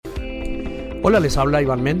Hola, les habla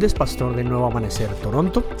Iván Méndez, pastor de Nuevo Amanecer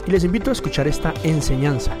Toronto, y les invito a escuchar esta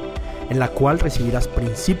enseñanza en la cual recibirás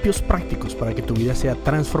principios prácticos para que tu vida sea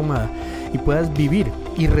transformada y puedas vivir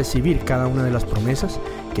y recibir cada una de las promesas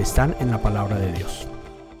que están en la palabra de Dios.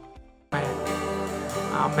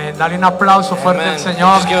 Amén. Dale un aplauso fuerte al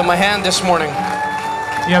Señor. Just give him a hand this morning.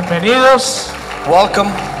 Bienvenidos.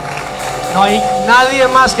 Welcome. No hay nadie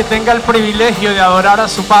más que tenga el privilegio de adorar a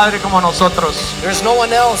su Padre como nosotros. There's no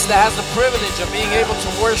one else that has the privilege of being able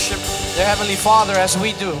to worship their Heavenly Father as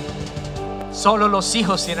we do. Solo los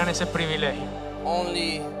hijos tienen ese privilegio.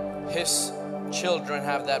 Only His children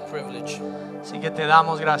have that privilege. Así que te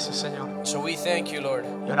damos gracias, Señor. So we thank you, Lord.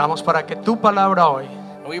 Y oramos para que tu palabra hoy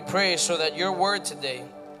And we pray so that your word today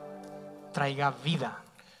traiga vida,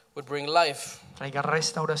 would bring life, traiga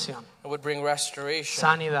restauración, it would bring restoration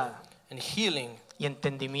sanidad and healing y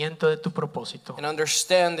entendimiento de tu propósito. and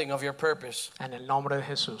understanding of your purpose. En el nombre de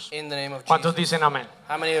Jesús. In the name of ¿Cuántos Jesus. dicen amén?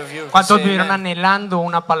 How many of you ¿Cuántos say vivieron amen? anhelando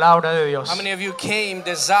una palabra de Dios? How many of you came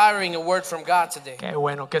desiring a word from God today? Qué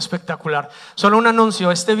bueno, qué espectacular. Solo un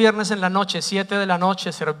anuncio, este viernes en la noche, 7 de la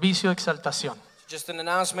noche, servicio de exaltación. Just an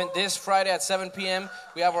announcement, this Friday at 7 p.m.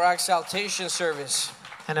 we have our exaltation service.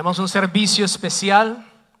 Tenemos un servicio especial,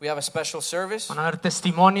 We have a special service. van a haber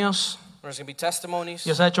testimonios. There's going to be testimonies.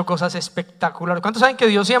 Dios ha hecho cosas espectaculares. ¿Cuántos saben que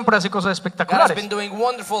Dios siempre hace cosas God has espectaculares? been doing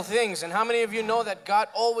wonderful things, and how many of you know that God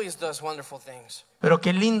always does wonderful things? Pero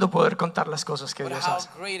qué lindo poder contar las cosas que But Dios how hace.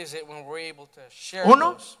 great is it when we're able to share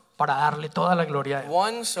Uno, those? para darle toda la gloria a Él.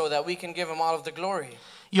 One, so that we can give Him all of the glory.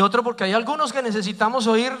 Y otro, porque hay algunos que necesitamos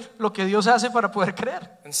oír lo que Dios hace para poder creer.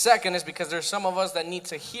 And second is because there's some of us that need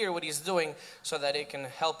to hear what He's doing so that it can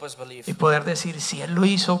help us believe. Y poder decir, si Él lo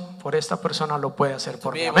hizo por esta persona, lo puede hacer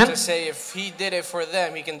por Be mí. able Amén. to say, if He did it for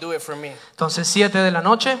them, He can do it for me. Entonces, 7 de la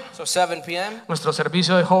noche, So 7 p.m., nuestro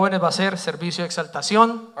servicio de jóvenes va a ser servicio de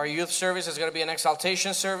exaltación. our youth service is going to be an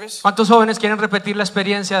exaltation service. ¿Cuántos jóvenes quieren repetir la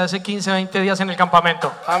experiencia de hace 15, 20 días en el campamento?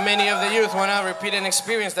 How many of the youth want to repeat an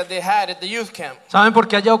experience that they had at the youth camp? ¿Saben por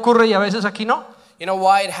qué allá ocurre y a veces aquí no? You know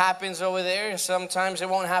why it happens over there and sometimes it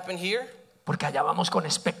won't happen here? Porque allá vamos con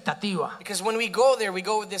expectativa. Because when we go there, we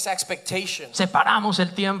go with this expectation. Separamos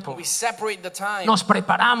el tiempo. We separate the time Nos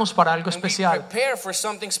preparamos para algo and we especial. prepare for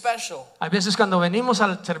something special. Hay veces cuando venimos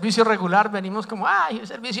al servicio regular, venimos como, ay, el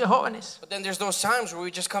servicio de jóvenes. But then there's those times where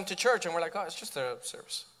we just come to church and we're like, oh, it's just a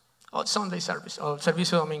service. O Sunday service, o el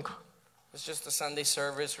servicio de domingo. It's just a Sunday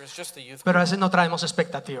service or it's just a youth. Pero a veces no traemos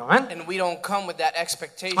expectativa. ¿Ven? And we don't come with that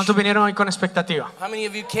expectation. ¿Cuántos vinieron hoy con expectativa? How many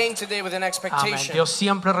of you came today with an Amén. expectation? Dios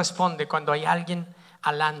siempre responde cuando hay alguien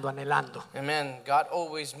alando, anhelando. Amen. God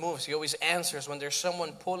always moves. He always answers when there's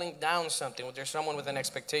someone pulling down something, when there's someone with an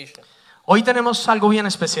expectation. Hoy tenemos algo bien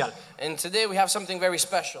especial. And today we have something very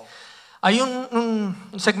special. Hay un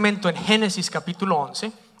segmento en Génesis capítulo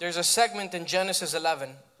 11 There's a segment in Genesis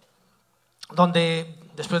 11 donde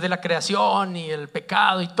después de la creación y el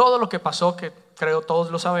pecado y todo lo que pasó, que creo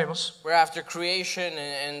todos lo sabemos, where after creation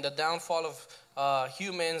and the downfall of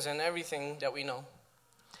humans and everything that we know,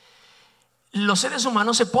 los seres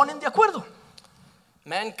humanos se ponen de acuerdo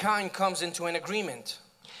mankind comes into an agreement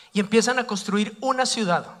y empiezan a construir una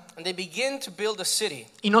ciudad. and they begin to build a city.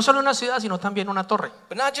 Y no solo una ciudad, sino también una torre.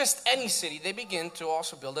 But not just any city, they begin to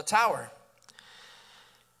also build a tower,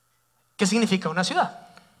 ¿Qué significa una ciudad?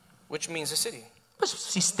 which means a city. Pues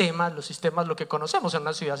sistemas, los sistemas, lo que conocemos en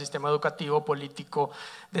una ciudad, sistema educativo, político,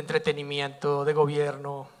 de entretenimiento, de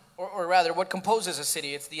gobierno. Or rather, what composes a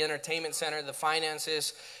city? It's the entertainment center, the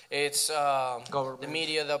finances, it's the Government.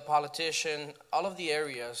 media, the politician, all of the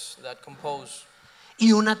areas that compose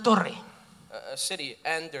Y una torre, a city.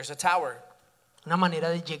 And there's a tower. una manera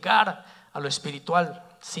de llegar a lo espiritual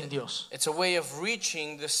sin Dios. It's a way of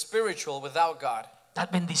reaching the spiritual without God. Dar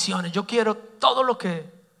bendiciones. Yo quiero todo lo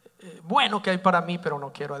que bueno que hay para mí, pero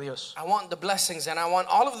no quiero a Dios. I want the blessings and I want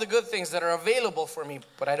all of the good things that are available for me,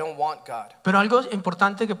 but I don't want God. Pero algo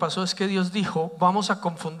importante que pasó es que Dios dijo, vamos a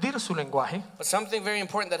confundir su lenguaje, But something very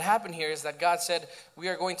important that happened here is that God said we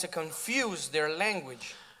are going to confuse their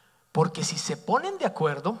language, porque si se ponen de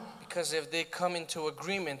acuerdo, because if they come into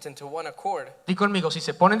agreement, into one accord, di conmigo, si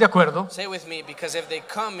se ponen de acuerdo, say with me, because if they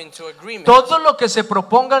come into agreement, todo lo que se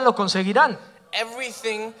propongan lo conseguirán.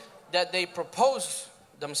 everything that they propose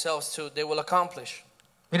themselves to, they will accomplish.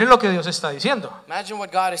 Miren lo que Dios está diciendo. Imagine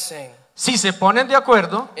what God is saying. Si se ponen de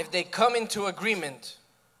acuerdo, If they come into agreement,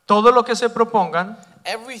 todo lo que se propongan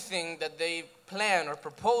everything that they plan or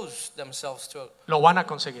propose themselves to lo van a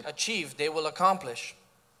conseguir. achieve, they will accomplish.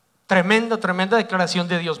 Tremenda declaración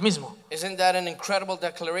de Dios mismo. Isn't that an incredible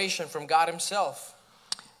declaration from God Himself?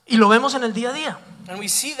 Y lo vemos en el día a día. And we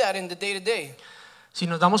see that in the day-to-day. Si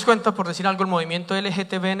nos damos cuenta, por decir algo, el movimiento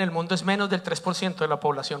LGTB en el mundo es menos del 3% de la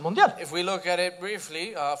población mundial. If we look at it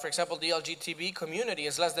briefly, for example, the LGTB community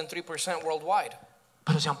is less than 3% worldwide.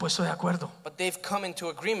 Pero se han puesto de acuerdo. But they've come into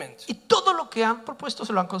agreement. Y todo lo que han propuesto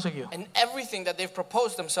se lo han conseguido. And everything that they've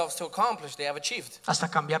proposed themselves to accomplish, they have achieved. Hasta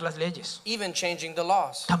cambiar las leyes, Even changing the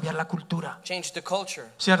laws, cambiar la cultura. change the culture,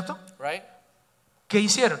 ¿Cierto? right? ¿Qué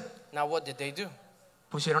hicieron? Now what did they do?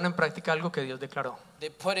 Pusieron en práctica algo que Dios declaró. They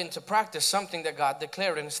put into practice something that God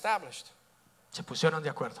declared and established. Se pusieron de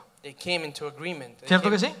acuerdo. They came into agreement. They ¿Cierto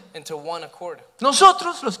came que sí? into one accord.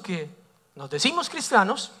 Nosotros, los que nos decimos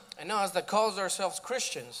cristianos, And now as that calls ourselves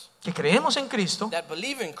Christians, que creemos en Cristo, that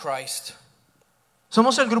believe in Christ,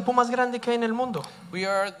 somos el grupo más grande que hay en el mundo. we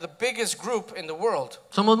are the biggest group in the world.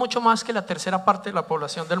 Somos mucho más que la tercera parte de la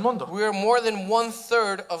población del mundo. We are more than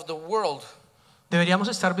 1/3 of the world. Deberíamos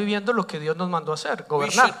estar viviendo lo que Dios nos mandó a hacer, We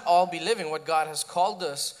should gobernar. all be living what God has called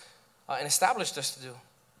us and established us to do,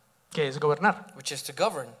 ¿Qué es gobernar? which is to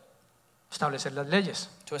govern, Establecer las leyes,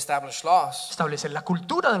 to establish laws, establecer la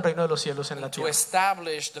cultura del reino de los cielos en la to tierra.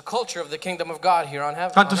 establish the culture of the kingdom of God here on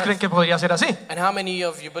heaven. ¿Cuántos on creen earth. que podría ser así? And how many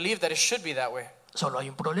of you believe that it should be that way? Solo hay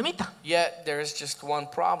un problemita. Yet there is just one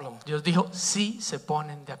problem. Dios dijo, sí se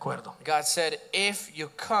ponen de acuerdo. God said, if you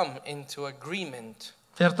come into agreement,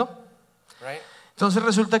 ¿Cierto? right? Entonces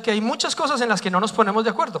resulta que hay muchas cosas en las que no nos ponemos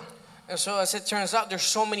de acuerdo. And so as it turns out, there's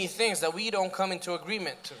so many things that we don't come into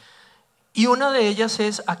agreement to. Y una de ellas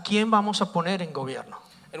es a quién vamos a poner en gobierno.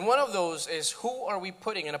 And one of those is, who are we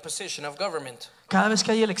putting in a position of government? Cada vez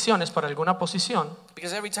que hay elecciones para alguna posición,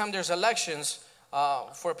 Because every time there's elections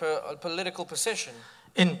for a political position,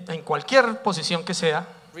 en cualquier posición que sea,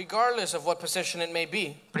 regardless of what position it may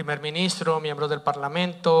be, primer ministro, miembros del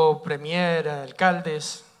parlamento, premier,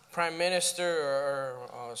 alcaldes, prime minister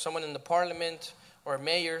or someone in the parliament or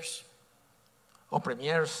mayors, o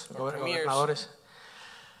premiers, O premiers. gobernadores,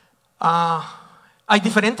 hay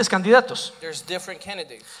diferentes candidatos. there's different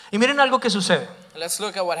candidates. Y miren algo que sucede. Let's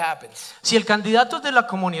look at what happens. Si el candidato es de la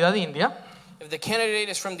comunidad india, If the candidate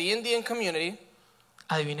is from the Indian community,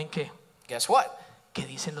 adivinen qué. guess what? ¿Qué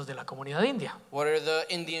dicen los de la comunidad india? What are the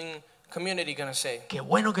Indian community going to say? Qué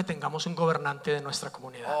bueno que tengamos un gobernante de nuestra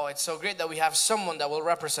comunidad. Oh, it's so great that we have someone that will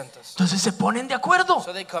represent us. Entonces se ponen de acuerdo.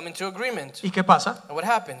 So they come into agreement. ¿Y qué pasa? And what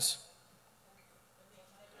happens?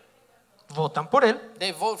 Votan por él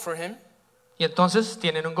They vote for him, y entonces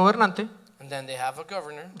tienen un gobernante and then they have a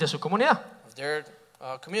governor de su comunidad of their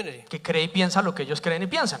community que cree y piensa lo que ellos creen y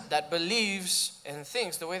piensan. that believes and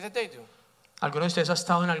thinks the way that they do. ¿Alguno de ustedes ha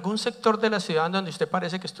estado en algún sector de la ciudad donde usted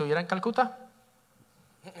parece que estuviera en Calcuta?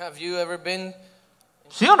 Have you ever been?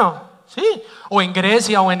 ¿Sí o no? Sí. O en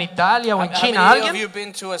Grecia, o en Italia, o en How China. many of ¿Alguien? you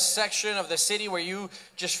been to a section of the city where you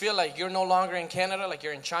just feel like you're no longer in Canada, like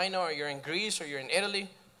you're in China or you're in Greece or you're in Italy?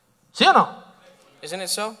 ¿Sí o no? Isn't it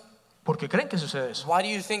so? ¿Por qué creen que sucede eso? Why do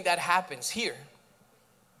you think that happens here?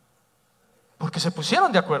 Porque se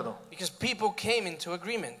pusieron de acuerdo. Because people came into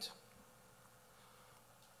agreement.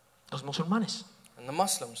 Los musulmanes And the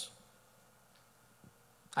Muslims,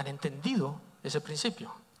 han entendido ese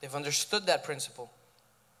principio. they've understood that principle.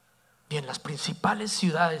 Y en las principales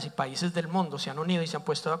ciudades y países del mundo se han unido y se han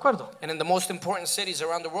puesto de acuerdo. And in the most important cities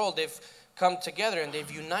around the world, they've come together and they've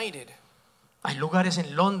united. Hay lugares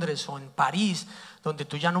en Londres o en París donde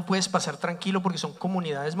tú ya no puedes pasar tranquilo porque son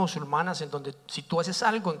comunidades musulmanas en donde si tú haces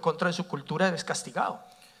algo en contra de su cultura eres castigado.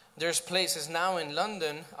 There's places now in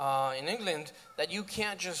London, in England, that you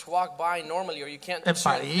can't just walk by normally, or you can't do En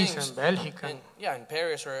certain París, things. en Bélgica. In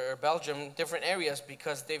Paris or Belgium, different areas,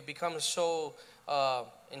 because they've become so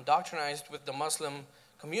indoctrinized with the Muslim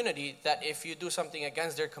community that if you do something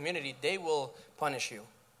against their community, they will punish you.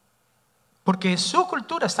 Porque es su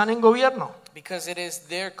cultura, están en gobierno. Because it is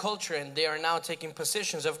their culture and they are now taking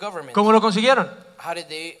positions of government. ¿Cómo lo consiguieron? How did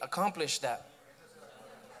they accomplish that?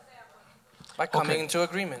 By coming Okay. into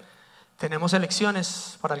agreement. Tenemos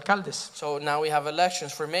elecciones para alcaldes. So now we have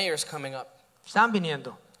elections for mayors coming up, Están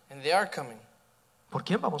viniendo. and they are coming. ¿Por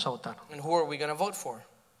quién vamos a votar? And who are we going to vote for?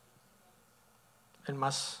 ¿El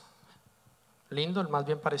más lindo, el más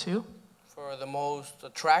bien parecido? For the most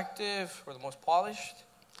attractive, for the most polished,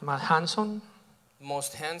 ¿El más handsome?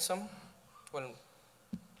 most handsome? Well,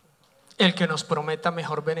 ¿El que nos prometa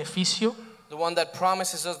mejor beneficio? the one that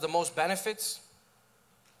promises us the most benefits?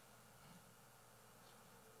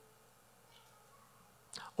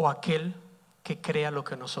 ¿O aquel que crea lo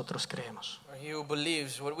que nosotros creemos? Or he who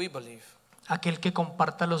believes what we believe? Aquel que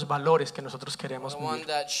comparta los valores que nosotros queremos The one vivir.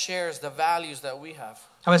 that shares the values that we have.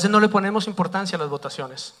 A veces no le ponemos importancia a las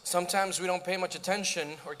votaciones. Sometimes we don't pay much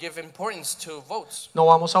attention or give importance to votes, No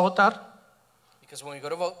vamos a votar because when we go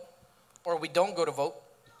to vote, or we don't go to vote,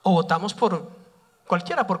 o votamos por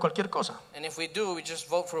cualquiera por cualquier cosa. And if we do, we just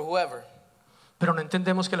vote for whoever. Pero no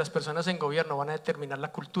entendemos que las personas en gobierno van a determinar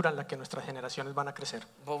la cultura en la que nuestras generaciones van a crecer.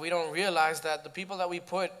 But we don't realize that the people that we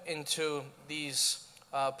put into these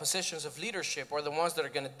positions of leadership are the ones that are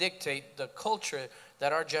going to dictate the culture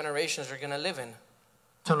that our generations are going to live in.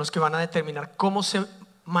 Son los que van a determinar cómo se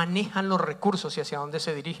manejan los recursos y hacia dónde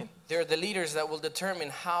se dirigen. They're the leaders that will determine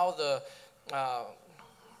how the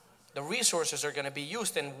resources are going to be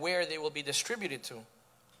used and where they will be distributed to.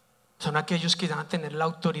 Son aquellos que van a tener la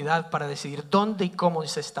autoridad para decidir dónde y cómo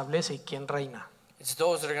se establece y quién reina. It's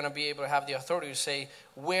those that are going to be able to have the authority to say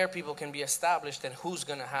where people can be established and who's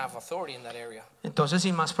going to have authority in that area. Entonces,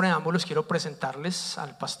 sin más preámbulos, quiero presentarles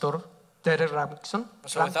al pastor Derek Robinson.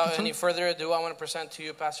 So without any further ado, I want to present to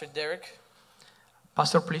you Pastor Derek.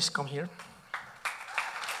 Pastor, please come here.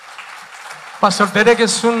 Pastor Derek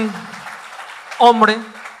es un hombre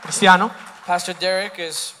cristiano. Pastor Derek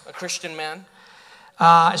is a Christian man.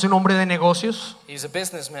 Es un hombre de negocios. He's a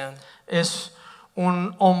businessman. Es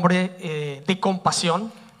un hombre de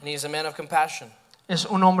compasión. And he's a man of compassion. Es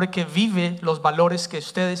un hombre que vive los valores que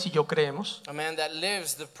ustedes y yo creemos. A man that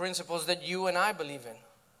lives the principles that you and I believe in.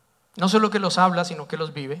 No solo que los habla, sino que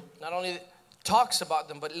los vive. Not only talks about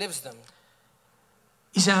them, but lives them.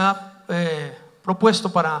 Y se ha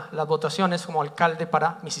propuesto para las votaciones como alcalde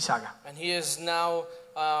para Mississauga. And he is now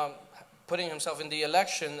putting himself in the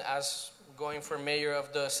election as going for mayor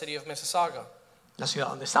of the city of Mississauga. La ciudad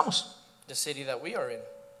donde estamos. The city that we are in.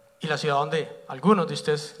 Y la ciudad donde algunos de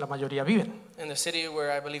ustedes, la mayoría, viven. In the city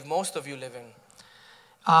where I believe most of you live in.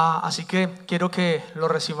 Así que quiero que lo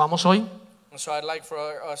recibamos hoy And so I'd like for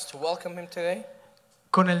us to welcome him today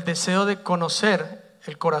con el deseo de conocer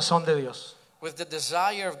el corazón de Dios. with the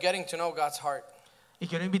desire of getting to know God's heart. Y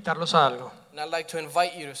quiero invitarlos a algo, And I'd like to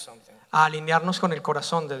invite you to something. a alinearnos con el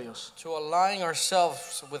corazón de Dios To align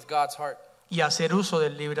ourselves with God's heart y hacer uso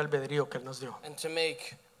del libre albedrío que Él nos dio and to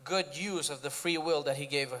make good use of the free will that he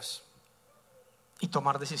gave us y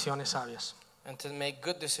tomar decisiones sabias. and to make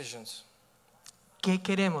good decisions. ¿Qué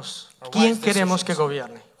queremos? Or ¿Quién wise queremos que decisions.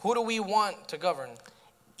 gobierne? Who do we want to govern?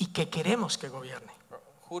 ¿Y qué queremos que gobierne? Or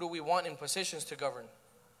who do we want in positions to govern?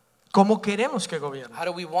 ¿Cómo queremos que gobierne? How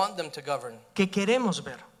do we want them to govern? ¿Qué queremos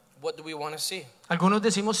ver? What do we want to see? Algunos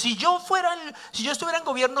decimos, si yo estuviera en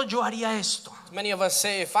gobierno, yo haría esto. Many of us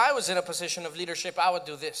say, if I was in a position of leadership, I would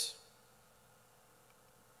do this.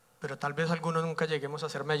 Pero tal vez algunos nunca lleguemos a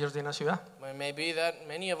ser mayores de una ciudad. Well, it may be that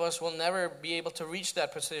many of us will never be able to reach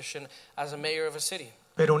that position as a mayor of a city.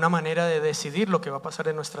 Pero una manera de decidir lo que va a pasar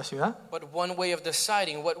en nuestra ciudad But one way of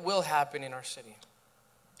deciding what will happen in our city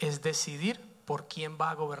es decidir por quién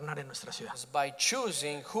va a gobernar en nuestra ciudad. is by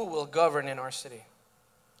choosing who will govern in our city.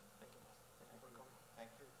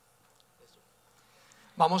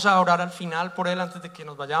 Vamos a orar al final por él antes de que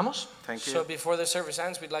nos vayamos. Thank So you. before the service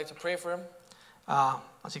ends, we'd like to pray for him.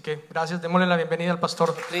 Así que gracias, démosle la bienvenida al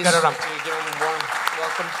pastor Please Derek we Robinson. give him a warm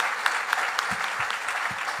welcome.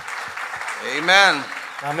 Amen.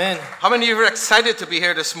 Amen. How many of you are excited to be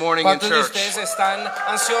here this morning in ¿Cuántos de church? ustedes están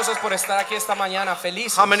ansiosos por estar aquí esta mañana,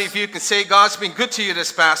 felices? How many of you can say God's been good to you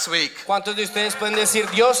this past week? ¿Cuántos de ustedes pueden decir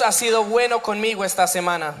Dios ha sido bueno conmigo esta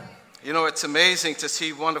semana? You know, it's amazing to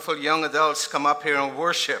see wonderful young adults come up here and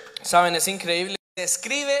worship. Saben, es increíble.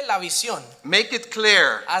 Describe la visión, Make it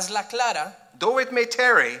clear, hazla clara though it may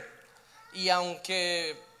tarry, y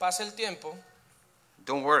aunque pase el tiempo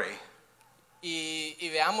don't worry, y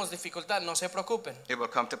veamos dificultad, no se preocupen, it will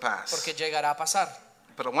come to pass. porque llegará a pasar.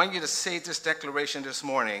 But I want you to say this declaration this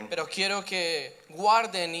morning Pero quiero que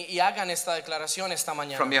guarden y hagan esta declaración esta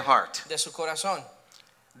mañana from your heart. de su corazón.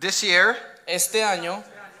 This year, Este año,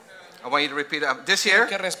 I want you to repeat it. This quiero year,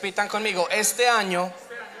 que repitan conmigo, este año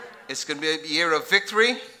it's going to be a year of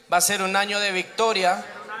victory, va a ser un año de victoria,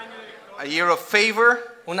 a year of favor,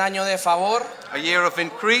 un año de favor, a year of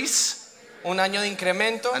increase, un año de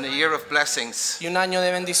incremento and a year of blessings. y un año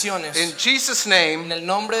de bendiciones. In Jesus' En name, el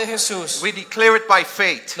nombre de Jesús, we declare it by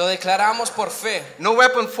faith. lo declaramos por fe. No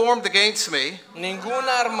weapon formed against me.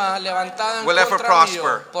 Ninguna arma levantada en Will ever contra mío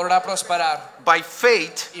prosper. podrá prosperar. By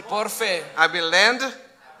faith, Y por fe, I will lend.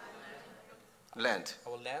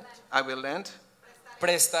 I will lend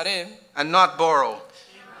prestaré and not borrow.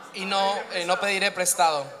 y no pediré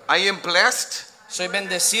prestado. I am blessed Soy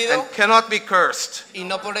bendecido and cannot be cursed. y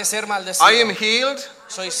no podré ser I am maldecido. healed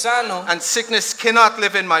Soy sano and sickness cannot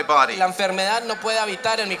live in my y body. la enfermedad no puede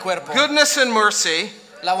habitar en mi cuerpo. Goodness and mercy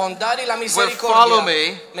La bondad y la follow misericordia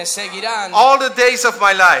me me seguirán all the days of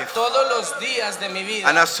my life. todos los días de mi vida.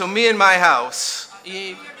 And as for me and my house,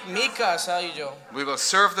 Y mi casa y yo we will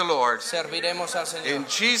serve the Lord. serviremos al Señor. In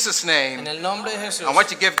Jesus' En name, el nombre de Jesús. I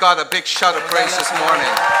want you to give God a big shout of praise this morning.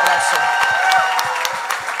 Aplauso.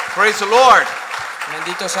 Praise the Lord.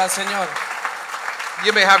 Bendito sea el Señor.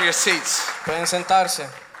 You may have your seats. Pueden sentarse.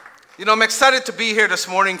 You know, I'm excited to be here this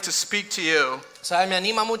morning to speak to you. ¿Sabe? Me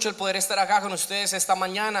anima mucho el poder estar acá con ustedes esta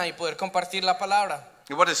mañana y poder compartir la palabra.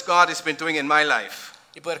 What God has been doing in my life.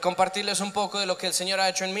 Y poder compartirles un poco de lo que el Señor ha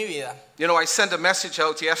hecho en mi vida. You know, I sent a message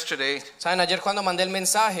out yesterday ¿Saben? Ayer cuando mandé el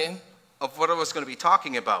mensaje of what I was going to be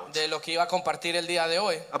talking about. de lo que iba a compartir el día de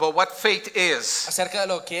hoy, About what faith is. acerca de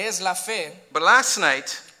lo que es la fe, But last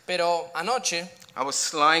night, pero anoche I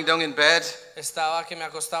was lying down in bed, estaba que me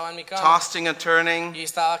acostaba en mi cama tossing and turning. y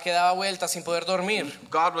estaba que daba vueltas sin poder dormir.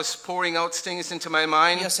 God was pouring out things into my Y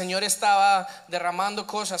mind. el Señor estaba derramando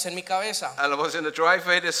cosas en mi cabeza. And I was in the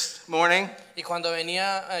driveway this morning. Y cuando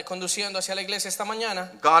venía conduciendo hacia la iglesia esta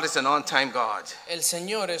mañana, God is an on-time God. el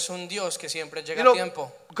Señor es un Dios que siempre llega You know, a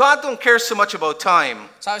tiempo. God don't care so much about time,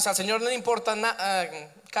 Sabes, al Señor no le importa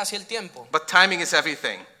casi el tiempo, but timing is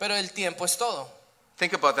everything. pero el tiempo es todo.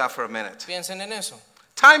 Think about that for a minute. Piensen en eso,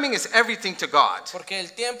 Timing is everything to God porque el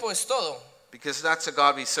tiempo es todo, because that's the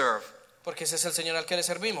God we serve. porque ese es el Señor al que le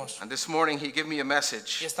servimos. And this morning he gave me a Y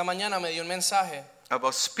message esta mañana me dio un mensaje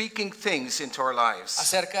about speaking things into our lives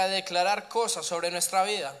acerca de declarar cosas sobre nuestra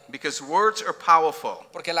vida, because words are powerful.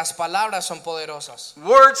 porque las palabras son poderosas.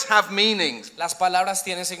 Words have meaning. Las palabras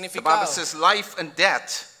tienen The Bible significado. says life and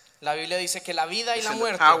death La Biblia dice que la vida y is la in the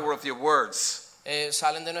muerte power of your words.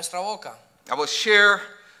 salen de nuestra boca. I will share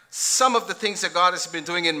some of the things that God has been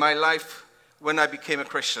doing in my life when I became a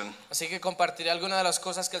Christian. Así que compartiré algunas de las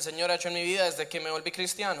cosas que el Señor ha hecho en mi vida desde que me volví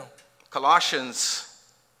cristiano. Colossians,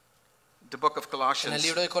 the book of En el Colossians,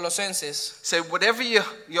 libro de Colosenses say whatever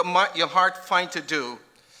your heart find to do,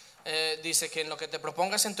 dice que en lo que te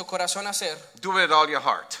propongas en tu corazón hacer, do it with all your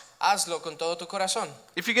heart. hazlo con todo tu corazón.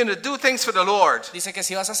 If you're going to do things for the Lord, Dice que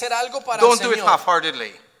si vas a hacer algo para el don't do it Señor,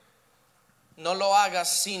 half-heartedly. no lo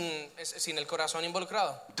hagas sin el corazón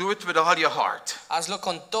involucrado. Do it with all your heart. Hazlo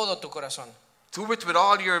con todo tu corazón. Do it with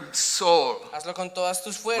all your soul, Hazlo con todas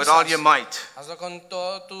tus with fuerzas. all your might, Hazlo con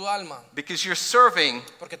todo tu alma, because you're serving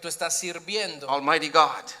porque tú estás sirviendo Almighty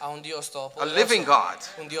God, a un Dios a living todopoderoso,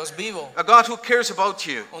 God, un Dios vivo, a God who cares about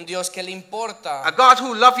you, un Dios que le importa a God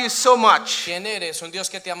who loves you so much quién eres, un Dios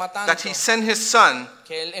que te ama that tanto, he sent his son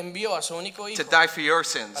que él envió a su único to hijo die for your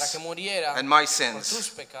para que sins muriera and my por tus sins.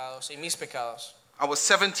 pecados y mis pecados. I was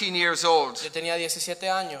 17 years old. Yo tenía 17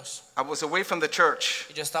 años I was away from the church,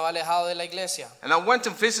 y yo estaba alejado de la iglesia and I went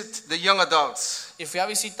to visit the young adults. y fui a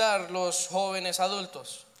visitar los jóvenes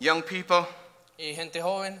adultos Young people, y gente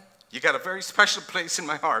joven. you got a very special place in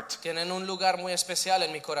my heart Tienen un lugar muy especial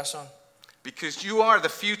en mi corazón because you are the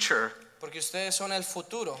future, porque ustedes son el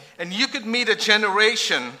futuro and you could meet a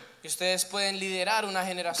generation y ustedes pueden liderar una that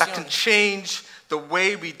generación can change the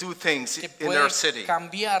way we do things que in our puede city.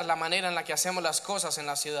 cambiar la manera en la que hacemos las cosas en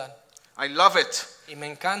la ciudad. I love it Y me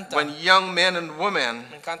encanta. when young men and women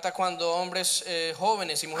Me encanta cuando hombres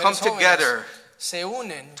jóvenes y come mujeres jóvenes together se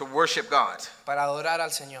unen to worship God. para adorar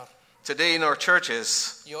al Señor. Today in our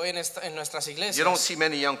churches, Y hoy en nuestras you don't iglesias see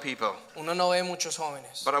many young people, uno no ve muchos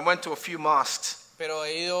jóvenes, but I went to a few mosques pero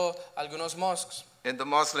he ido a algunos mosques, in the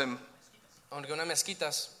Muslim, a algunas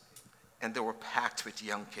mezquitas and they were packed with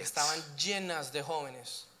young que kids. estaban llenas de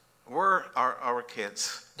jóvenes. Where are our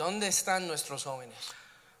kids? ¿Dónde están nuestros jóvenes?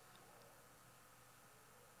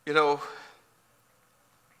 You know,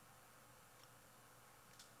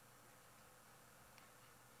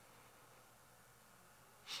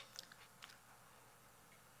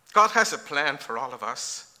 God has a plan for all of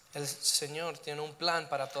us. El Señor tiene un plan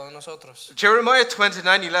para todos nosotros. Jeremiah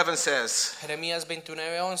 29:11 says, Jeremías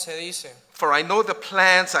 29:11 dice "For I know the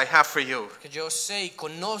plans I have for you, que yo sé y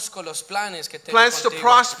conozco los planes que tengo plans to contigo,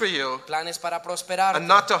 prosper you planes para prosperarte and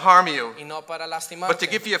not to harm you, y no para but to lastimarte,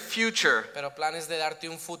 give you a future pero planes de darte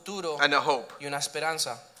un futuro and a hope." y una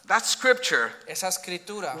esperanza. That scripture, Esa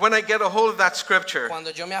escritura, when I get a hold of that scripture, cuando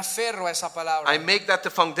yo me aferro a esa palabra, I make that the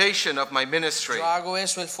foundation of my ministry, yo hago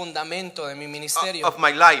eso el fundamento de mi ministerio, of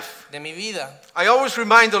my life. de mi vida. I always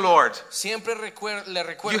remind the Lord, Siempre le you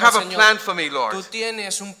recuerdo have al a Señor, plan for me, Lord, tú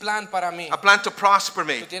tienes un plan para mí, a plan to prosper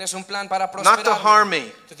me, tú tienes un plan para not to harm prosperarme,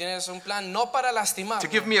 me, tú tienes un plan no para to lastimarme,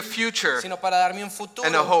 give me a future. sino para darme un futuro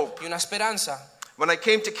and a hope. y una esperanza. When I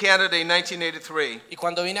came to Canada in 1983, Y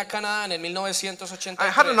cuando vine a Canadá en el I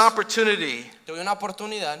had 1983, an opportunity tuve una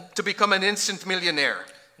oportunidad to become an instant millionaire.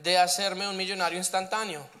 de hacerme un millonario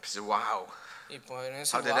instantáneo. I said, wow, Y pueden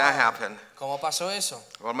decir, how did "Wow, that happen? ¿cómo pasó eso?"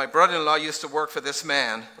 Well, my brother-in-law used to work for this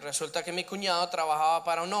man, Resulta que mi cuñado trabajaba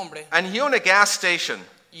para un hombre and he owned a gas station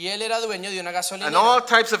y él era dueño de una and gasolinera all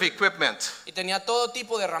types of equipment. y tenía todo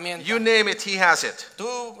tipo de herramientas. You name it, he has it.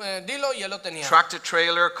 Tú dilo y él lo tenía. Tractor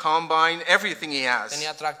trailer, combine, everything he has.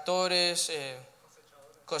 Tenía tractores,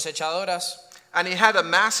 cosechadoras, and he had a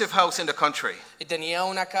massive house in the country, y tenía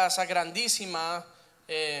una casa grandísima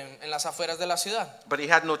en las afueras de la ciudad, but he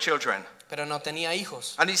had no children. pero no tenía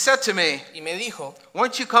hijos. And he said to me, Y me dijo, why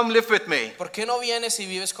don't you come live with me? ¿por qué no vienes y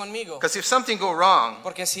vives conmigo? Because if something go wrong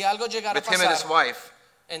Porque si algo llegara a with him and his pasar wife,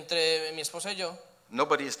 entre mi esposa y yo,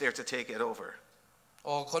 nobody is there to take it over.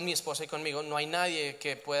 o con mi esposa y conmigo, no hay nadie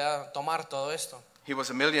que pueda tomar todo esto. He was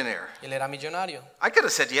a millionaire. Él era millonario. I could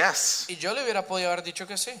have said yes. Y yo le hubiera podido haber dicho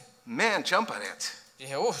que sí. Man, jump at it.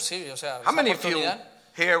 Dije, sí, o sea, How esa many of you oportunidad.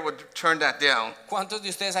 here would turn that down? ¿Cuántos de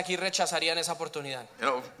ustedes aquí rechazarían esa oportunidad? You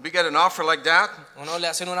know, we get an offer like that Uno le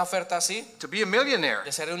hacen una oferta así, to be a millionaire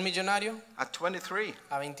de ser un millonario at 23.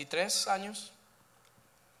 a 23 años.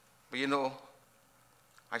 But you know,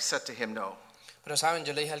 I said to him no. Pero saben,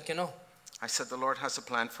 yo le dije al que no. I said, the Lord has a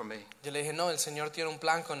plan for me, Yo le dije, no, el Señor tiene un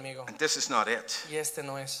plan conmigo. and this is not it. Y este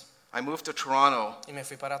no es. I moved to Toronto Y me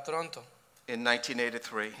fui para Toronto in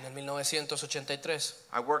 1983. en el 1983.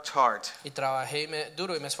 I worked hard. Y trabajé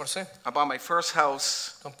duro y me esforcé. I bought my first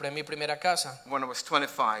house Compré mi primera casa when I was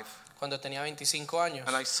 25, cuando tenía 25 años.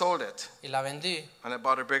 and I sold it, Y la vendí and I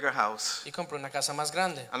bought a bigger house. y compré una casa más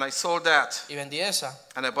grande. And I sold that, Y vendí esa.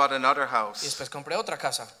 and I bought another Y house. después compré otra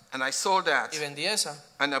casa. And I sold that, Y vendí esa.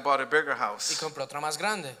 and I bought a bigger Y house. compré otra más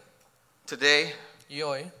grande. Today, Y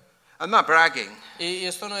hoy. I'm not bragging, Y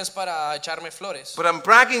esto no es para echarme flores. but I'm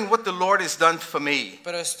bragging what the Lord has done for me.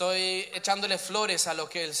 Pero estoy echándole flores a lo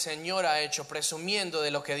que el Señor ha hecho. Presumiendo de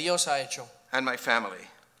lo que Dios ha hecho. And my family.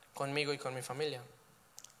 Conmigo y con mi familia.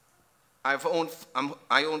 I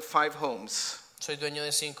own 5 homes Soy dueño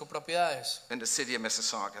de 5 propiedades in the city of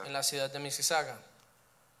Mississauga. en la ciudad de Mississauga.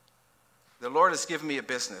 The Lord has given me a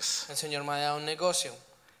business, El Señor me ha dado un negocio.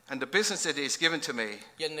 and the business that He's given to me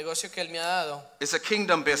Y el negocio que Él me ha dado is a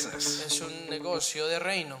kingdom business. es un negocio de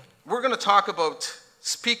reino. We're going to talk about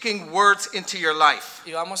speaking words into your life,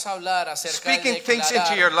 Y vamos a hablar acerca de speaking things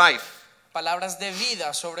into your declarar life, palabras de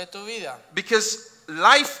vida sobre tu vida. because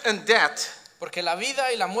life and death Porque la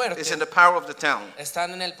vida y la muerte is in the power of the tongue.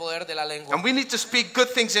 están en el poder de la lengua. And we need to speak good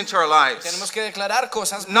things into our lives. Tenemos que declarar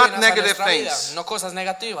cosas Not buenas a negative nuestra vida, things. no cosas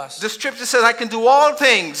negativas. The scripture says, I can do all Que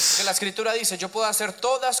things la Escritura dice, yo puedo hacer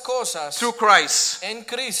todas cosas through Christ en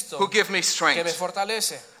Cristo who give me que me strength.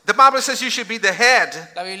 fortalece. The Bible says you should be the head,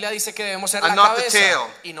 La Biblia dice que debemos ser And la not the cabeza tail.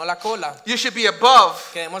 y no la cola. you should be above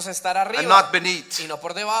Que debemos estar and arriba not beneath. y no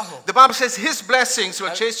por debajo. The Bible says His blessings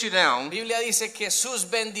will chase you La down. Biblia dice que sus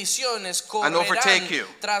bendiciones And overtake you.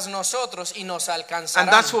 correrán tras nosotros y nos And alcanzarán.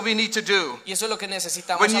 that's what we need to do. Y eso es lo que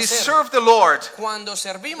necesitamos When you hacer. serve the Lord Cuando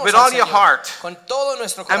servimos with al all your Señor, heart, con todo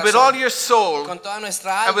nuestro and with all corazón, your soul, con toda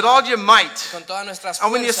nuestra and with alma, all your might, con todas nuestras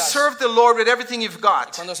and when you fuerzas, serve the Lord with everything you've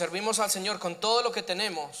got, cuando servimos al Señor con todo lo que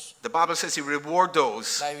tenemos, the Bible says He reward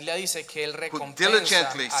those. la Biblia dice que Él recompensa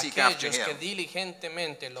diligently a seek after aquellos que Him.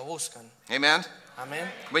 diligentemente lo buscan. Amen. Amén.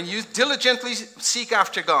 When you diligently seek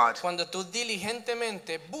after God, Cuando tú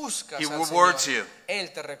diligentemente buscas He al rewards Señor, you.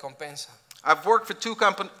 Él te recompensa. I've worked for 3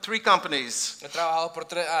 companies He trabajado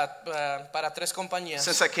para 3 compañías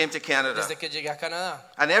since I came to Canada. desde que llegué a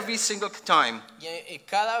Canadá. And every single time, Y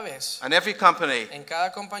cada vez, and every company, en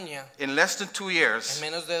cada compañía, in less than 2 en years,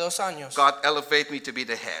 menos de 2 años, God elevated me to be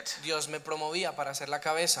the head. Dios me promovía para ser la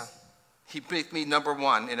cabeza. He made me number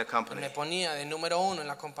 1 in a Me company. ponía de número 1 en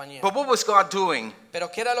la compañía. But what was God doing? Pero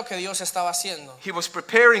 ¿qué era lo que Dios estaba haciendo? He was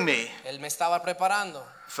preparing me Él me estaba preparando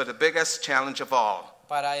for the biggest challenge of all,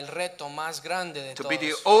 para el reto más grande de to be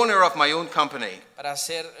the todos, owner of my own company. para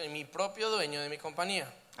ser mi propio dueño de mi compañía.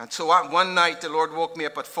 And so one night the Lord woke me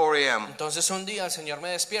up at 4 a.m. Entonces un día el Señor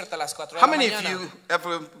me despierta a las 4 de How la many of mañana. you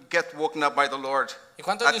ever get woken up by the Lord ¿Y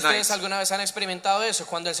cuántos de at night? ustedes alguna vez han experimentado eso?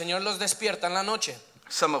 Cuando el Señor los despierta en la noche.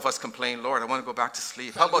 Some of us complain, Lord, I want to go back to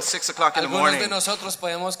sleep. How about 6 o'clock in the Algunos de morning? nosotros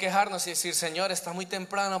podemos quejarnos y decir, Señor, está muy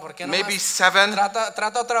temprano, ¿por qué no Maybe más? 7.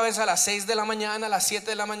 Trata otra vez a las 6 de la mañana, a las 7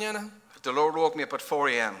 de la mañana. The Lord woke me up at 4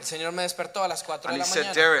 a.m. El Señor me despertó a las 4 de And He la said,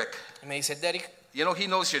 mañana. Derek, Y me dice, Derek, you know, He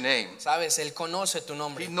knows your name. sabes, Él conoce tu He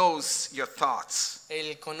nombre. knows your thoughts.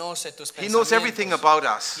 Él conoce tus He knows everything pensamientos.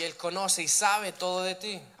 about us. Y Él conoce y sabe todo de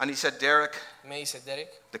ti. And He said, Derek, Me dice,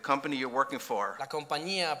 Derek, the company you're working for, la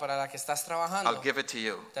compañía para la que estás I'll trabajando, give it to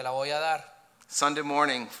you. te la voy a dar. Sunday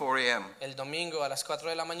morning, 4 a.m., El domingo a las 4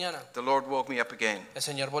 de la mañana, the Lord woke me up again. el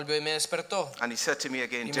Señor volvió y me despertó. And He said to me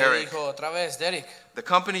again, Y me Derek, dijo otra vez, Derek, the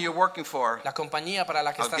company you're working for, la compañía para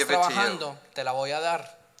la que I'll estás give it to you. trabajando, te la voy a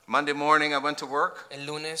dar. Monday morning I went to work. El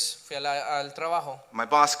lunes fui al trabajo My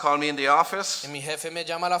boss called me in the office, y mi jefe me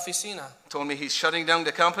llama a la oficina told me he's shutting down the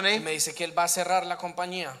y company. me dice que él va a cerrar la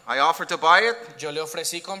compañía. I offered to buy it, Yo le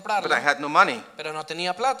ofrecí but I comprarla, had no money. pero no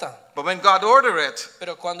tenía plata. But when God ordered it,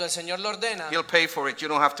 Pero cuando el Señor lo ordena, He'll pay for it. You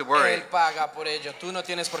don't have to worry. Él paga por ello. Tú no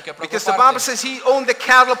tienes por qué Because the Bible preocuparte. says He owned the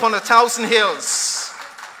cattle upon 1,000 hills.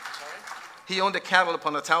 He owned the cattle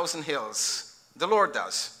upon 1,000 hills. The Lord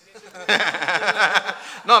does.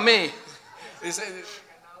 Not me.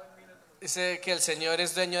 Dice que el Señor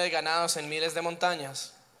es dueño de ganados en miles de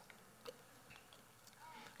montañas.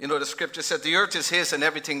 You know, the scripture said the earth is His and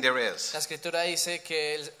everything there is. La escritura dice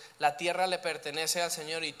que la tierra le pertenece al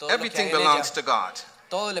Señor y todo lo que Everything hay en belongs ella, to God.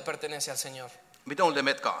 todo le pertenece al Señor. We don't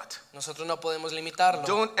limit God. Nosotros no podemos limitarlo.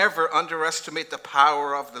 Don't ever underestimate the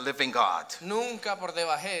power of the living God, Nunca por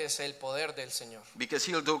debajez el poder del Señor, because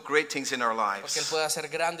He'll do great things in our porque Él lives. puede hacer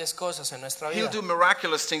grandes cosas en nuestra He'll vida. do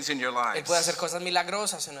miraculous things in your Él puede hacer lives. cosas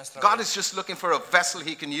milagrosas en nuestra God vida. is just looking for a vessel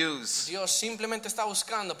He can use. Dios simplemente está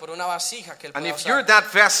buscando por una vasija que Él And pueda if you're usar.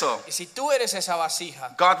 that vessel, Y si tú eres esa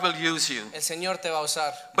vasija, God will use you. el Señor te va a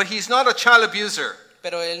usar. But He's not a child abuser.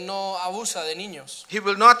 Pero Él no abusa de niños. He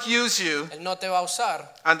will not use you Él no te va a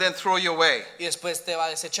usar and then throw you away. y después te va a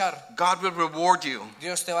desechar. God will reward you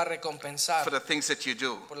Dios te va a recompensar for the things that you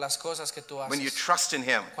do por las cosas que tú when you haces. trust in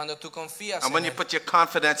Him Cuando tú confías and when en you Él, put your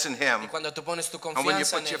confidence in Him y cuando tú pones tu and when you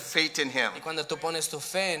confianza en put your Él, faith in Him. y cuando tú pones tu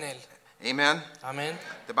fe en Él. Amen. Amén.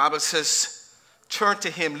 The Bible says, turn to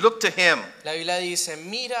Him, look to Him, La Biblia dice,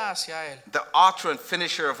 mira hacia Él, the author and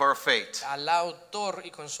finisher of our faith. al autor y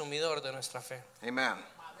consumidor de nuestra fe. Amen.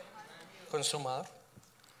 Consumador.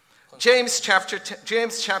 James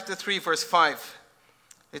chapter 3 verse 5.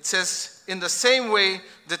 It says, in the same way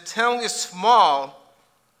the tongue is small,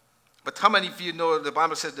 but how many of you know the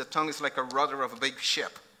Bible says the tongue is like a rudder of a big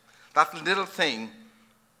ship? That little thing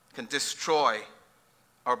can destroy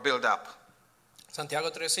or build up. Santiago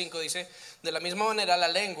 3:5 dice, de la misma manera la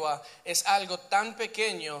lengua es algo tan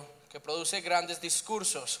pequeño que produce grandes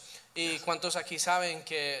discursos. ¿Y cuántos aquí saben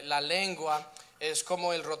que la lengua es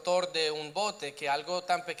como el rotor de un bote, que algo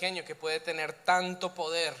tan pequeño que puede tener tanto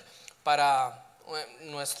poder para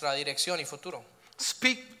nuestra dirección y futuro?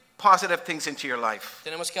 Speak positive things into your life.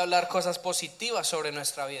 Tenemos que hablar cosas positivas sobre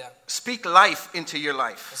nuestra vida. Speak life into your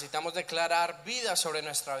life. Necesitamos declarar vida sobre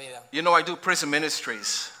nuestra vida. You know, I do prison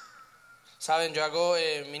ministries. Saben, yo hago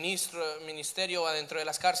ministerio adentro de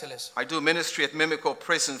las cárceles. I do ministry at Mimico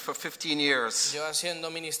Prison for 15 years. Yo haciendo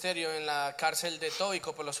ministerio en la cárcel de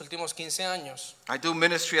Tóbico por los últimos 15 años. I do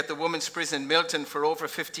ministry at the women's prison in Milton for over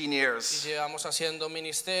 15 Y years. llevamos haciendo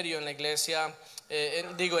ministerio en la iglesia,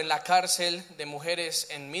 en la cárcel de mujeres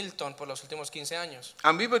en Milton por los últimos 15 años.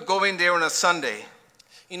 And we would go in there on a Sunday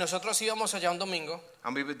Y nosotros íbamos allá un domingo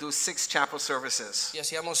and we would do 6 chapel services y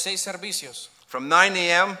hacíamos 6 servicios. from 9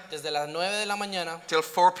 a.m. Desde las 9 de la mañana till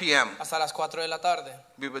 4 p.m. hasta las 4 de la tarde.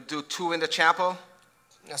 We would do 2 in the chapel,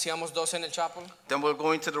 Hacíamos 2 en el chapel then we'll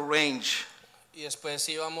go into the range. y después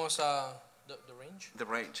íbamos a... The range? The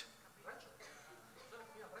range.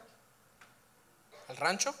 ¿Al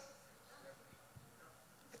rancho?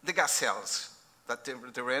 They got cells that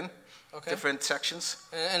they're in, Okay. different sections.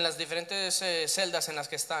 En las diferentes celdas en las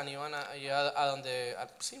que están, iban a donde,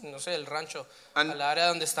 sí, no sé, el rancho, And- al área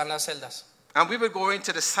donde están las celdas. And we would go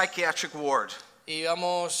into the psychiatric ward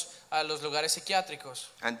Íbamos a los lugares psiquiátricos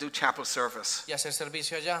and do chapel service. y hacer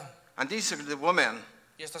servicio allá. And these are the women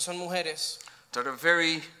Y estas son mujeres that are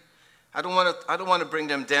very, I don't want to bring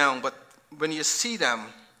them down, but when you see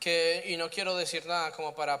them, que, y no quiero decir nada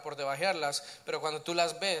como para por debajearlas, pero cuando tú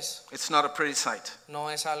las ves, it's not a pretty sight. no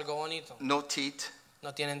es algo bonito. No teeth.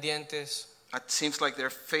 No tienen dientes. It seems like their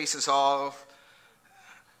face is all,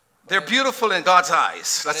 they're beautiful in God's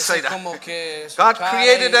eyes. Let's say Parece that. como que su God cara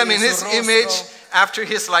created them y in su His rostro image after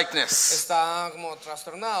His likeness. está como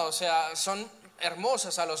trastornado. O sea, son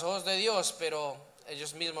hermosas a los ojos de Dios, pero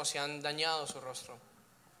ellos mismos se han dañado su rostro.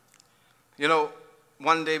 You know,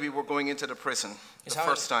 one day we were going into the prison, Y the saben,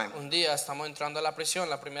 first time. un día estamos entrando a la prisión,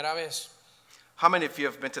 la primera vez. How many of you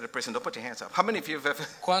have been to the prison? Don't put your hands up. How many of you have ever?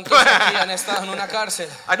 ¿Cuántos aquí han estado en una cárcel?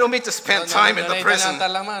 I don't mean to spend time in the necesitan prison. levantar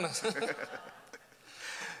las manos.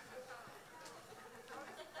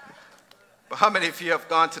 But how many of you have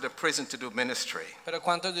gone to the prison to do ministry? Pero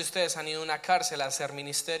 ¿cuántos de ustedes han ido a una cárcel a hacer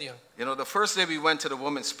ministerio? You know, the first day we went to the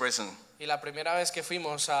women's prison, Y la primera vez que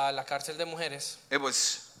fuimos a la cárcel de mujeres, it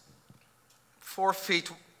was 4 feet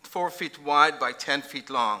wide by 10 feet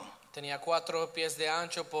long. tenía 4 pies de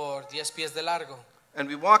ancho por 10 pies de largo. And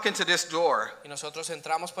we walk into this door Y nosotros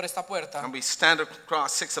entramos por esta puerta and we stand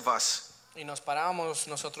across 6 of us. y nos paramos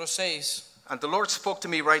nosotros 6. And the Lord spoke to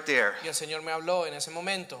me right there. Y el Señor me habló en ese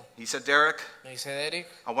momento. He said, Derek, Me dice, Derek,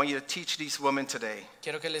 I want you to teach these women today.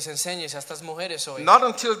 quiero que les enseñes a estas mujeres hoy. Not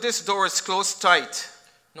until this door is closed tight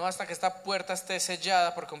No hasta que esta puerta esté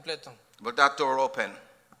sellada por completo, will that door open.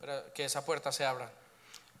 pero que esa puerta se abra.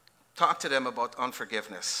 Talk to them about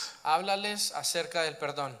unforgiveness. Háblales acerca del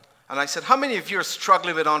perdón. And I said, how many of you are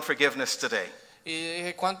struggling with unforgiveness today? Y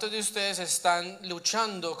dije, ¿cuántos de ustedes están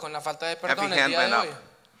luchando con la falta de perdón Every el hand día de went hoy? up.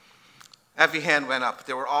 Every hand went up.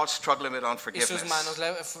 They were all struggling with Y sus unforgiveness.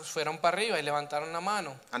 manos fueron para arriba y levantaron la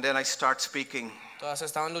mano. And then I start speaking. Todas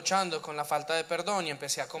estaban luchando con la falta de perdón y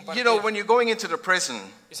empecé a You compartir. know, when you're going into the prison,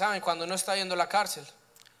 Y saben, cuando uno está yendo a la cárcel,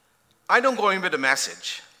 I don't go in with a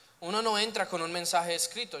message. uno no entra con un mensaje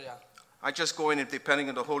escrito ya. I just go in and depending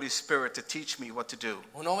on the Holy Spirit to teach me what to do.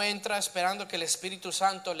 Uno entra esperando que el Espíritu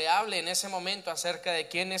Santo le hable en ese momento acerca de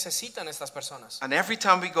quién necesitan estas personas. And every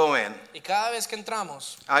time we go in, Y cada vez que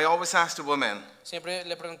entramos, I always ask the woman siempre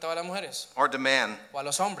le preguntaba a las mujeres or the man, o a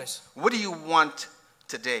los hombres, what do you want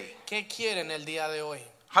today? ¿qué quieren el día de hoy?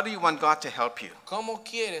 How do you want God to help you? ¿Cómo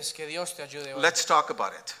quieres que Dios te ayude hoy? Let's talk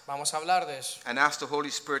about it. Vamos a hablar de eso. And ask the Holy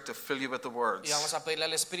Spirit to fill you with the Y words. vamos a pedirle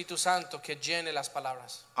al Espíritu Santo que llene las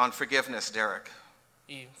palabras. Unforgiveness, Derek.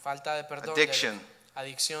 Y falta de perdón, Addiction.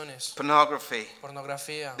 adicciones, Pornography.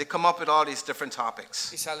 pornografía. They come up with all these different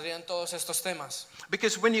topics. Y saldrían todos estos temas.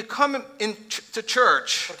 Because when you come to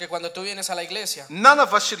church, Porque cuando tú vienes a la iglesia, none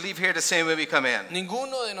of us should leave here the same way we come in.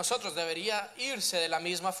 ninguno de nosotros debería irse de la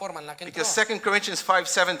misma forma en la que entró. Because 2 Corinthians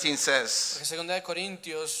 5:17 says, Porque 2 de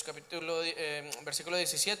Corintios, versículo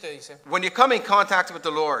 17 dice when you come in contact with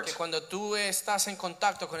the Lord, que cuando tú estás en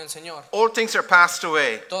contacto con el Señor, all things are passed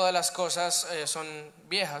away. todas las cosas son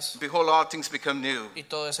viejas Behold, all things become new. y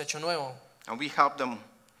todo es hecho nuevo. And we help them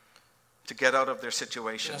to get out of their Y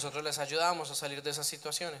situation. nosotros les ayudamos a salir de esas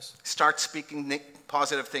situaciones. Start speaking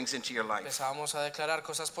positive things into your life. Empezamos a declarar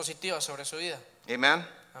cosas positivas sobre su vida. Amen.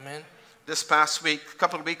 Amén. This past week, a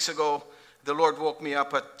couple of weeks ago, the Lord woke me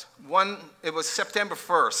up at it was September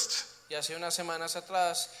 1st. Y hace unas semanas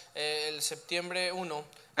atrás, el septiembre 1,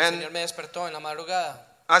 el And- Señor me despertó en la madrugada.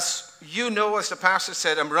 As you know, as the pastor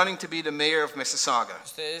said, I'm running to be the mayor of Mississauga.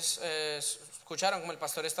 Ustedes escucharon como el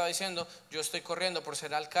pastor estaba diciendo, yo estoy corriendo por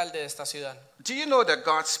ser alcalde de esta ciudad. Do you know that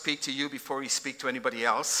God speaks to you before he speaks to anybody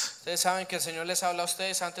else? Ustedes saben que el Señor les habla a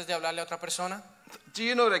ustedes antes de hablarle a otra persona. Do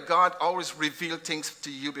you know that God always reveals things to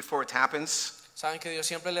you before it happens? Saben que Dios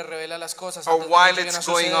siempre les revela las cosas Or antes de while que lleguen a it's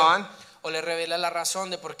going suceder. on? O les revela la razón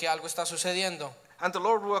de por qué algo está sucediendo. And the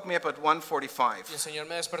Lord woke me up at Y el 1:45. Señor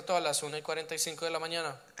me despertó a las 1:45 de la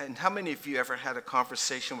mañana. And how many of you ever had a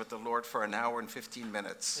conversation with the Lord for an hour and 15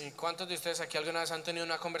 minutes? ¿Y cuántos de ustedes aquí alguna vez han tenido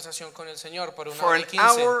una conversación con el Señor por una For hora y an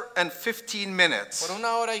 15? hour and 15 minutes, Por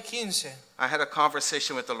una hora y 15 I had a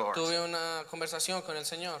conversation with the Lord. tuve una conversación con el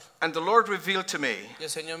Señor. And the Lord revealed to me Y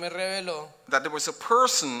el Señor me reveló that there was a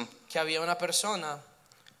person, que había una persona,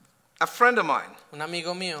 a friend of mine, un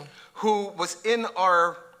amigo mío, who was in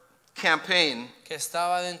our campaign que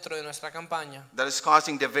estaba dentro de nuestra campaña, that is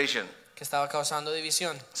causing division, que estaba causando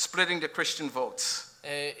división, splitting the Christian votes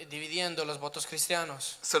dividiendo los votos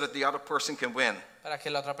cristianos so that the other person can win. para que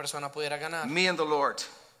la otra persona pudiera ganar. Me and the Lord,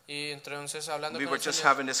 Y entonces hablando we con were el just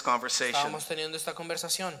Señor, having this conversation. estábamos teniendo esta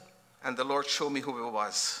conversación And the Lord showed me who it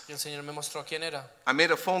was. y el Señor me mostró quién era. I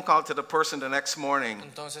made a phone call to the person the next morning.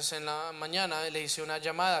 Entonces en la mañana le hice una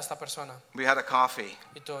llamada a esta persona We had a coffee.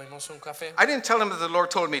 y tuvimos un café. I didn't tell him that the Lord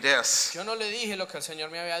told me this. Yo no le dije lo que el Señor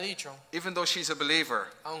me había dicho, Even though she's a believer,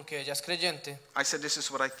 aunque ella es creyente. I said, this is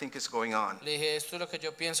what I think is going on. Le dije, esto es lo que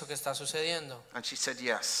yo pienso que está sucediendo. And she said Y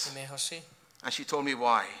yes. me dijo, sí. And she told me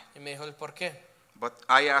why. Y me dijo el por qué. But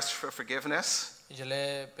I asked for forgiveness Y yo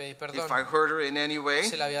le pedí perdón if I hurt her in any way.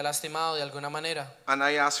 si la había lastimado de alguna manera. And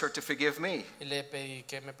I asked her to forgive me. Y le pedí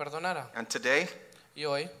que me perdonara. And today, Y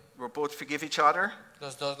hoy we'll both forgive each other.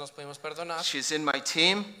 los dos nos pudimos perdonar. She's in my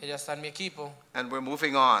team, Ella está en mi equipo and we're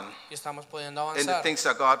moving on y estamos pudiendo in the avanzar things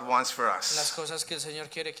that God wants for en las us. cosas que el Señor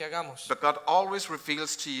quiere que hagamos. But God always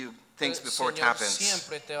reveals to you things El before it Señor happens.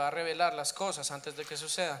 siempre te va a revelar las cosas antes de que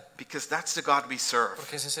sucedan. Because that's the God we serve.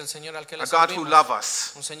 Porque ese es el Señor al que le A God who servimos. loves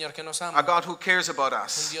us. Un Señor que nos A ama. God who cares about Un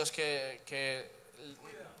us. Dios que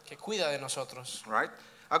cuida de nosotros. Right?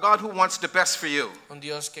 A God who wants the best for you. Un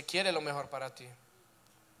Dios que quiere lo mejor para ti.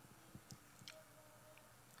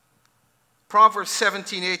 Proverbs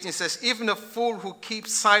 17:18 says, even a fool who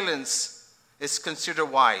keeps silence is considered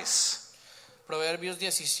wise. Proverbios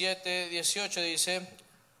 17:18 dice.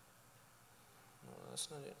 No, that's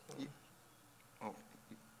not it.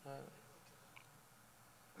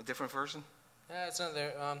 A different version? Yeah, it's not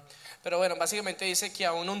there. Pero bueno, básicamente dice que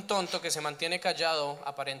aún un tonto que se mantiene callado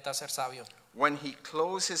aparenta ser sabio. When he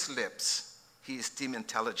closes his lips, he is deemed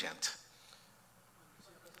intelligent.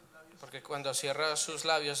 Porque cuando cierra sus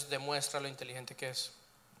labios demuestra lo inteligente que es.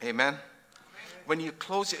 Amen. When you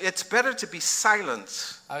close, it's better to be silent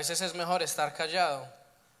A veces es mejor estar callado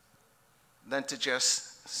than to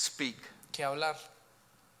just speak. que hablar.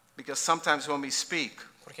 Because sometimes when we speak,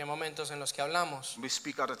 Porque hay momentos en los que hablamos we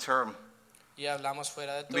speak out of term. y hablamos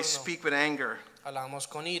fuera de We turno. speak with anger. Hablamos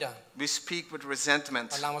con ira, We speak with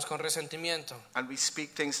resentment. hablamos con resentimiento And we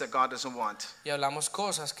speak things that God doesn't want. y hablamos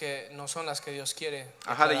cosas que no son las que Dios quiere.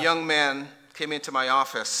 I had a declarar. young man came into my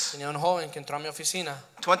office, Tenía un joven que entró a mi oficina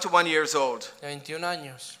 21 years old. de 21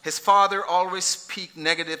 años His father always speak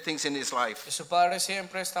negative things in his life. y su padre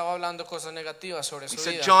siempre estaba hablando cosas negativas sobre He su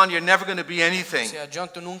said, vida. John, you're never going to be anything. Decía, John,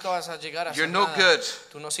 tú nunca vas a llegar a You're ser no nada. good.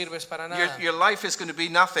 Tú no sirves para Your, nada. your life is going to be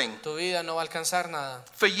nothing. Tu vida no va a alcanzar nada.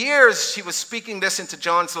 For years, he was speaking this into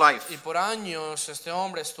John's life. Y por años este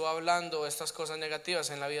hombre estuvo hablando estas cosas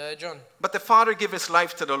negativas en la vida de John. But the father gave his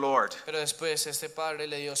life to the Lord, Pero después este padre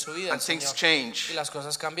le dio su vida and al things Señor. Y changed. las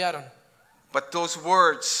cosas cambiaron. But those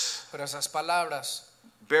words Pero esas palabras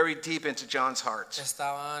buried deep into John's heart.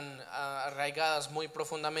 estaban arraigadas muy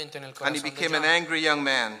profundamente en el And he corazón de became an John. angry young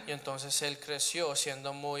man. Y entonces él creció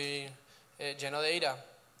siendo muy lleno de ira.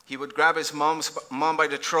 He would grab his mom by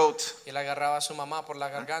the throat Y él agarraba a su mamá por la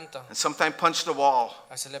garganta. and sometimes punch the wall.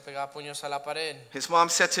 A veces le pegaba puños a la pared. His mom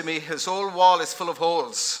said to me, his whole wall is full of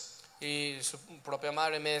holes. Y su propia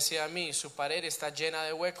madre me decía a mí, su pared está llena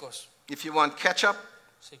de huecos. If you want ketchup,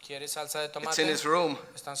 Si quiere salsa de it's tomate, in his room,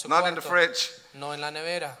 está en su not in the cuarto, fridge. no en la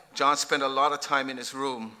nevera. John spent a lot of time in his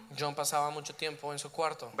room, John pasaba mucho tiempo en su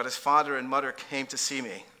cuarto. but his father and mother came to see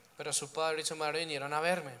me. Pero su padre y su madre vinieron a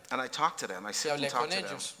verme. And I talked to them. I Y sit and hablé talk con to them.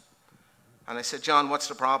 ellos. And I said, John, what's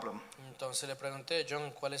the problem? Entonces le pregunté,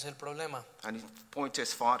 John, ¿cuál es el problema? And he pointed to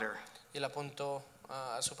his father. Y le apuntó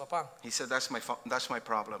a su papá. He said, that's my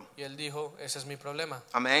problem. Y él dijo, ese es mi problema.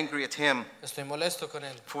 I'm angry at him Estoy molesto con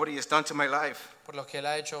él for what he has done to my life. por lo que él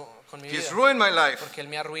ha hecho con mi He has vida. ruined my life. Porque él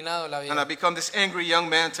me ha arruinado la And I've vida. become this angry young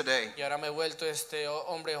man today. Y ahora me he vuelto este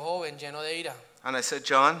hombre joven lleno de ira. And I said,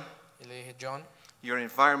 John, Y le dije, John, your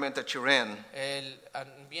environment that you're in el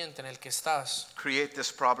ambiente en el que estás create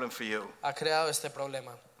this problem for you. ha creado este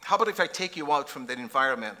problema. How about if I take you out from that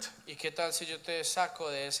environment? ¿Y qué tal si yo te saco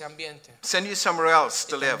de ese ambiente Send you somewhere else y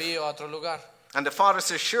to te live. envío a otro lugar? And the father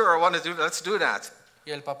says, sure, I want to do that. Let's do that.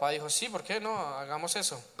 Y el papá dijo, sí, ¿por qué no? Hagamos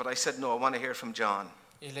eso. But I said, no, I want to hear from John.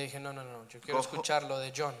 Y le dije, no, yo quiero Go- escuchar lo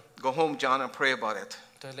de John. Go home, John, and pray about it.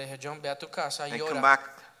 Entonces le dije, John, ve a tu casa y And come ora back.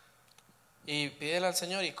 y pídele al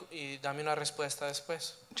Señor y dame una respuesta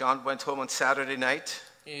después. John went home on Saturday night,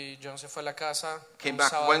 Y John se fue a la casa came un back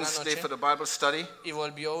sábado en la Wednesday noche for the Bible study, y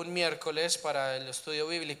volvió un miércoles para el estudio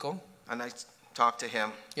bíblico and I talked to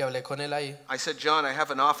him. y hablé con él ahí. I said, John, I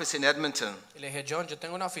have an office in Edmonton. Y le dije, John, yo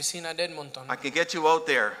tengo una oficina en Edmonton I can get you out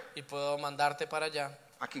there. y puedo mandarte para allá.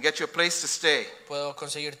 I can get you a place to stay. Puedo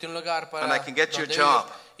conseguirte un lugar para And I can get you a donde job.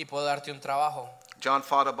 vivir y puedo darte un trabajo. John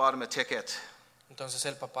father bought him a ticket. Entonces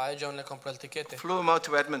el papá de John le compró el tiquete Flew him out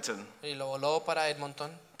to Edmonton. y lo voló para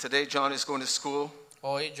Edmonton. Today, John is going to school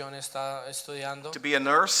Hoy John está estudiando to be a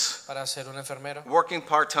nurse, para ser un enfermero, working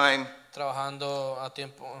part-time, trabajando a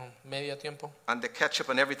tiempo, medio tiempo. and the ketchup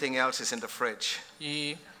and everything else is in the fridge,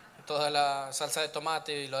 Y toda la salsa de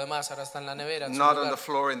tomate y lo demás ahora está en la nevera, en su not on the lugar,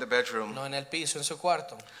 floor in the bedroom. no en el piso, en su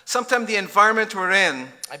cuarto. Sometimes the environment we're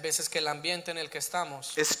in Hay veces que el ambiente en el que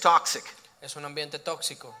estamos is toxic, es un ambiente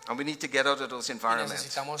tóxico and we need to get out of those y environments.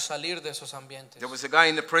 necesitamos salir de esos ambientes. There was a guy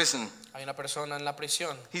in the prison. Hay una persona en la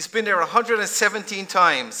prisión He's been there 117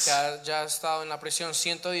 times. que ya ha estado en la prisión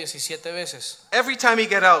 117 veces Every time he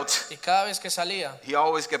get out, y cada vez que salía he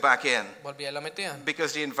always get back in volvía y la metían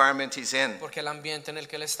because the environment he's in. porque el ambiente en el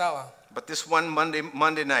que él estaba. But this one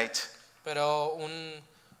Monday night, Pero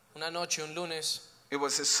una noche, un lunes, it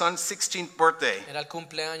was his son's 16th birthday, era el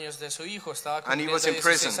cumpleaños de su hijo, estaba And he cumpliendo was in 16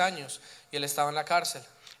 prison. años y él estaba en la cárcel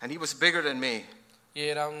and he was bigger than me. y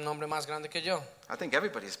era un hombre más grande que yo. I think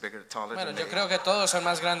everybody's bigger, taller Bueno, than yo me, creo que todos son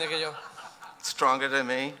más grandes que yo, stronger than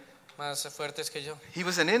me. más fuertes que yo. He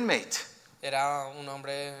was an inmate. Era un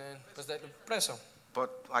hombre pues, preso. But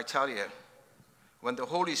I tell you, when the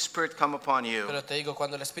Holy Spirit come upon you, Pero te digo,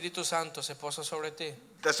 cuando el Espíritu Santo se posa sobre ti,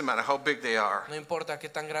 doesn't matter how big they are, no importa qué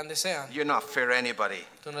tan grandes sean, you're not fear anybody.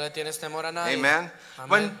 tú no le tienes temor a nadie. Amen.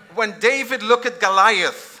 Amén. When David looked at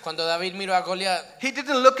Goliath, Cuando David miró a Goliat, he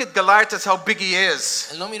didn't look at Goliath as how big he is.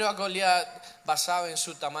 él no miró a Goliat basado en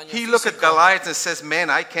su tamaño He looked at físico. Goliath and says, man,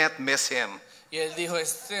 I can't miss him. Y él dijo,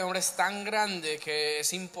 este hombre es tan grande que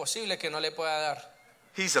es imposible que no le pueda dar.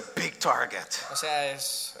 He's a big target. O sea,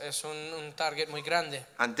 es un target muy grande.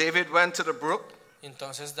 And David went to the brook,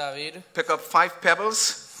 Entonces David picked up 5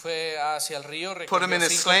 pebbles, fue hacia el río, Put him in recogió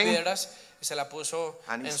his 5 sling, piedras y se la puso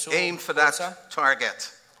and en he su aimed for bolsa that target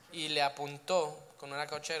y le apuntó con una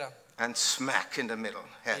cochera and smack in the middle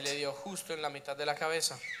y le head. dio justo en la mitad de la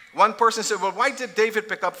cabeza. One person said, well, why did David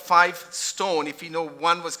pick up 5 stone if he knew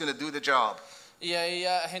one was going to do the job? Y hay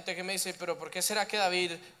gente que me dice, pero ¿por qué será que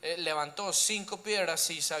David levantó 5 piedras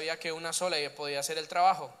si sabía que una sola podía hacer el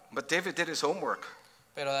trabajo? But David did his homework.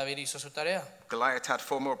 Pero David hizo su tarea. Goliath had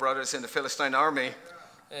 4 more brothers in the Philistine army,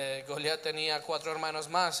 Goliat tenía 4 hermanos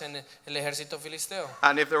más en el ejército filisteo.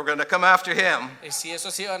 and if they were going to come after him, Y si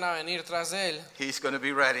esos iban a venir tras de él, he's going to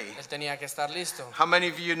be ready. él tenía que estar listo. How many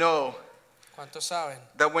of you know ¿Cuántos saben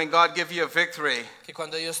that when God gives you a victory, que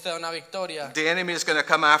cuando Dios te da una victoria, the enemy is going to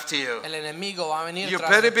come after you? el enemigo va a venir You tras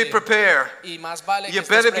better de be ti? prepared. Y más vale que You estés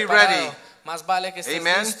better be preparado, ready. más vale que estés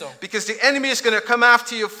Amen? listo. Because the enemy is going to come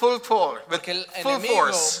after you full force, with Porque el full enemigo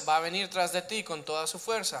force. va a venir tras de ti con toda su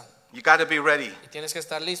fuerza. You got to be ready. Y tienes que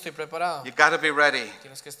estar listo y preparado. You got to be ready.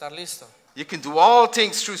 Tienes que estar listo. You can do all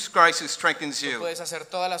things through Christ who strengthens you. Puedes hacer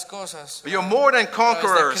todas las cosas. You're more than A través de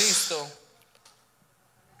conquerors. Cristo,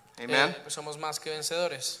 Amen. somos más que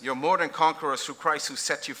vencedores. You're more than conquerors through Christ who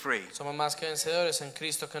set you free. Somos más que vencedores en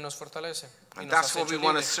Cristo que nos fortalece. Y And nos that's hace what we hecho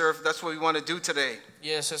want to libres. serve. That's what we want to do today.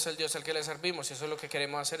 Y ese es el Dios al que le servimos y eso es lo que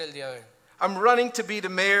queremos hacer el día de hoy. I'm running to be the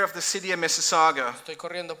mayor of the city of Mississauga, Estoy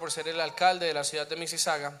corriendo por ser el alcalde de la ciudad de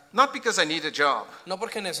Mississauga, not because I need a job no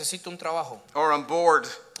porque necesito un trabajo or I'm bored.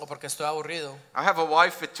 o porque estoy aburrido. I have a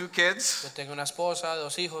wife with 2 kids. Yo tengo una esposa,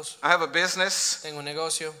 2 hijos, I have a business. tengo un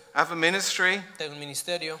negocio, I have a ministry. tengo un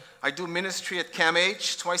ministerio. I do ministry at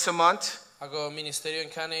CAMH twice a month. Hago ministerio en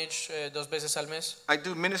CAMH 2 veces al mes. I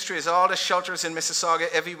do ministry at all the shelters in Mississauga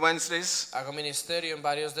every Wednesdays. Hago ministerio en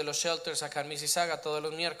varios de los shelters acá en Mississauga todos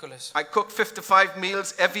los miércoles. I cook 55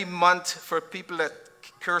 meals every month for people at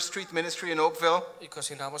Kerr Street Ministry in Oakville. Y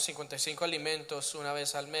cocinamos 55 alimentos una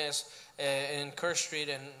vez al mes en Kerr Street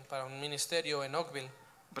para un ministerio en Oakville.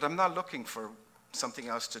 But I'm not looking for something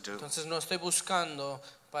else to do. Entonces no estoy buscando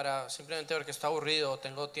para simplemente porque estoy aburrido o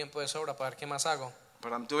tengo tiempo de sobra para ver qué más hago.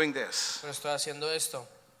 But I'm doing this Pero estoy haciendo esto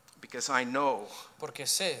because I know porque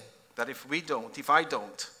sé that if I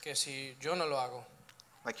don't, que si yo no lo hago,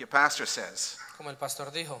 like your pastor says, como el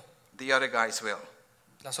pastor dijo, the other guys will.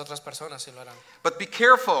 las otras personas sí lo harán. But be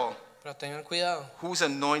careful Pero tengan cuidado whose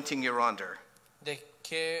anointing you're under, de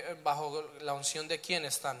que bajo la unción de quién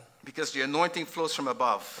están, because the anointing flows from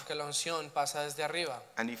above. porque la unción pasa desde arriba.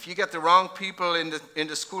 And if you get the wrong people in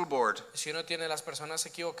the school board, Y si uno tiene las personas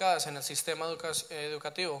equivocadas en el sistema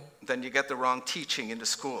educativo, then you get the wrong teaching in the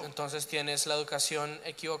school. entonces tienes la educación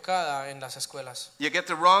equivocada en las escuelas. You get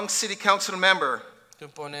the wrong city council member, Tú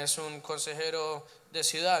pones un consejero de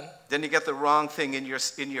ciudad then you get the wrong thing in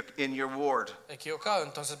your ward. equivocado,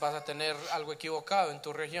 entonces vas a tener algo equivocado en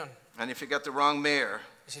tu región. And if you get the wrong mayor,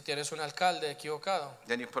 Y si tienes un alcalde equivocado,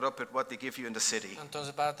 then you put up with what they give you in the city.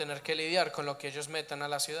 entonces vas a tener que lidiar con lo que ellos metan a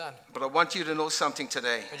la ciudad. But I want you to know something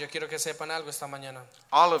today. Pero yo quiero que sepan algo esta mañana.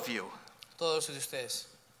 All of you, Todos de ustedes,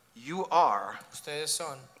 you are ustedes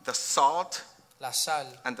son the salt la sal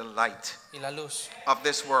and the light y la luz of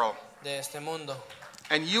this world. de este mundo.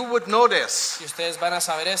 And you would know this Y ustedes van a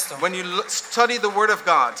saber esto when you study the Word of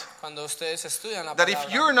God, cuando ustedes estudian la that if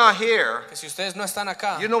palabra. you're not here, Que si ustedes no están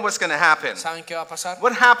acá, you know what's going to happen. ¿saben qué va a pasar?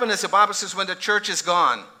 What happened is the Bible says when the church is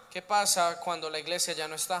gone, ¿Qué pasa cuando la iglesia ya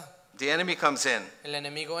no está? the enemy comes in. El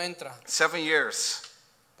enemigo entra 7 years.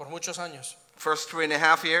 por muchos años. First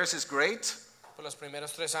 3.5 years is great. Por los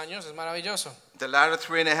primeros 3 años es maravilloso. The latter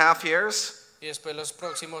 3.5 years Y después los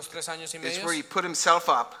próximos 3 años y is medio where he put himself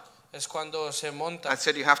up es cuando se monta and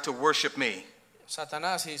said, you have to worship me.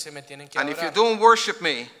 Satanás y se me tienen que And if you adorar. don't worship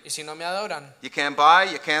me, Y si no me adoran, you can't buy,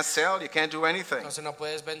 you can't sell, you can't do anything. entonces no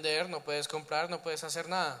puedes vender, no puedes comprar, no puedes hacer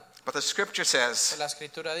nada. But the scripture says La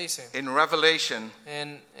escritura dice in Revelation,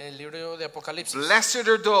 en el libro de Apocalipsis, blessed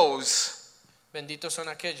are those benditos son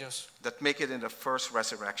aquellos that make it in the first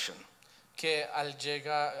resurrection. que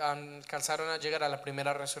alcanzaron a llegar a la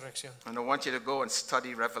primera resurrección. And I want you to go and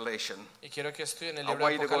study Revelation. Y quiero que estudien el I libro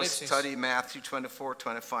want de you to go Apocalipsis. study Matthew 24,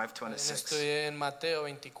 25, También 26. estudié en Mateo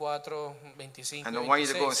 24, 25 And y I want you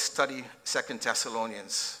to go and 26. study 2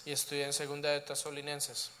 Thessalonians. Y estudié en segunda de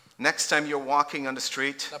Tesalonicenses. Next time you're walking on the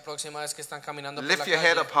street, La próxima vez que están caminando por lift la your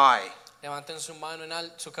head calle, up high. levanten su mano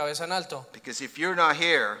su cabeza en alto, Because if you're not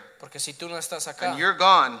here porque si tú no estás acá, and you're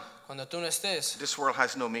gone, Cuando tú no estés, this world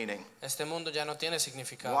has no meaning. este mundo ya no tiene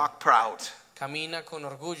significado. Walk proud. Camina con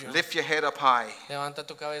orgullo. Lift your head up high. Levanta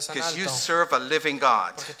tu cabeza en Because you alto. serve a living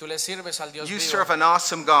God. Porque tú le sirves al Dios You vivo. serve an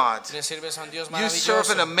awesome God. Le sirves a un Dios You serve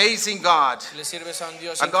maravilloso. an amazing God. Le sirves a un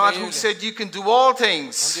Dios A God who increíble. said you can do all Un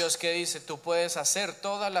things Dios que dice, tú puedes hacer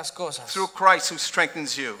todas las cosas through Christ who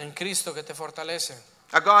strengthens you. en Cristo que te fortalece.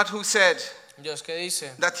 A God who said Un Dios que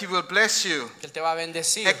dice that He will bless you que Él te va a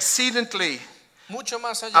bendecir exceedingly, mucho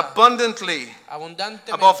más allá, abundantly,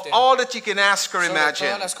 abundantemente, above all that you can ask or sobre imagine.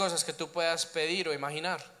 todas las cosas que tú puedas pedir o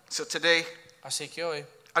imaginar. So today, Así que hoy,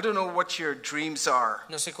 I don't know what your dreams are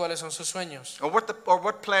no sé cuáles son sus sueños, or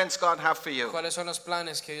what plans God have for you, cuáles son los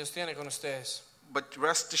planes que Dios tiene con ustedes, but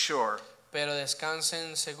rest assured, pero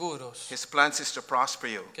descansen seguros His plans is to prosper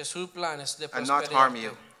you, que su plan es de And not harm you.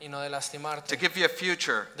 prosperidad y no de lastimarte, to give you a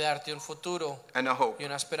future de darte un futuro and a hope. y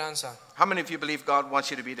una esperanza. How many of you believe God wants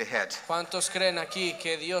you to be the head? ¿Cuántos creen aquí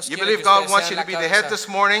que Dios You quiere believe que God ustedes wants sean you to la be the head cabeza? this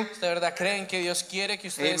morning? ¿De verdad creen que Dios quiere que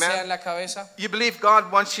ustedes Amen. sean la cabeza? You believe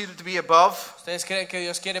God wants you to be above? ¿Ustedes creen que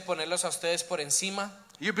Dios quiere ponerlos a ustedes por encima?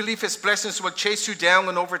 You believe His blessings will chase you down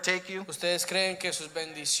and overtake you? ¿Ustedes creen que sus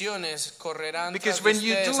bendiciones correrán Because tras de when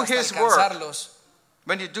you ustedes do hasta His work, alcanzarlos?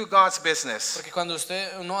 When you do God's business, Porque cuando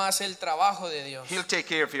uno hace el trabajo de Dios, He'll take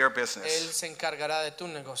care of your Él business. se encargará de tus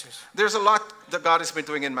negocios. There's a lot that God has been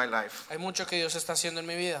doing in my life. Hay mucho que Dios está haciendo en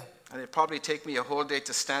mi vida. And it'd probably take me a whole day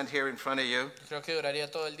to stand here in front of you Creo que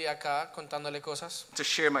duraría todo el día acá contándole cosas to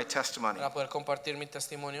share my testimony. para poder compartir mi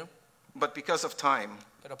testimonio, But because of time,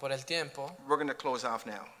 pero por el tiempo we're going to close off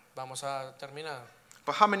now. vamos a terminar.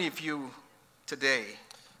 But how many of you today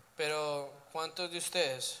Pero ¿cuántos de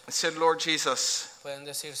ustedes said, Lord Jesus, pueden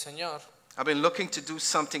decir, Señor, I've been looking to do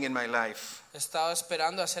something in my life, he estado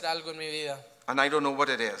esperando hacer algo en mi vida and I don't know what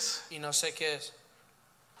it is? y no sé qué es?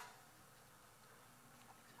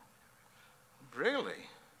 Really?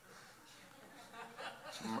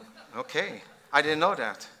 Okay. I didn't know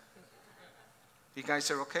that. You guys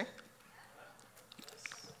are okay?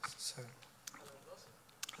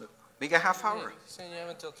 We got half hour. Sí, ya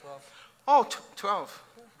until 12. Oh, 12.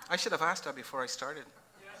 I should have asked that before I started.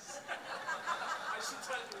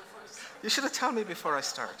 You should have told me before I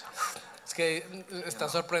start. Es que está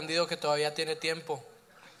sorprendido que todavía tiene tiempo.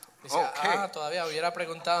 Dice, Okay. todavía hubiera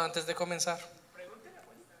preguntado antes de comenzar.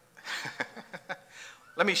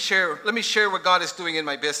 Let me share what God is doing in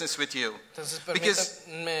my business with you. Entonces Because-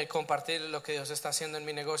 permítanme compartir lo que Dios está haciendo en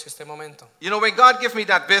mi negocio este momento. You know, when God gave me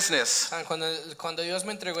that business, ¿Saben? Cuando Dios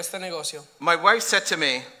me entregó este negocio, my wife said to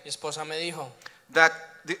me mi esposa me dijo that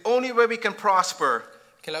the only way we can prosper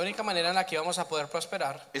que la única manera en la que íbamos a poder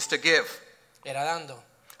prosperar is to give. era dando.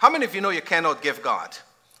 How many of you know you cannot give God?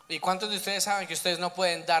 ¿Y cuántos de ustedes saben que ustedes no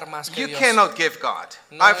pueden dar más que You Dios? cannot give God.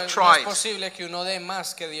 No, I've no es tried. posible que uno dé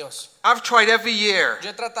más que Dios. I've tried every year. Yo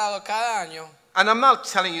he tratado cada año, And I'm not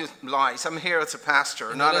telling you lies. I'm here as a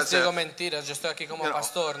pastor, y no not les as digo a... mentiras, yo estoy aquí como You know,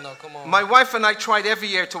 pastor, no como... My wife and I tried every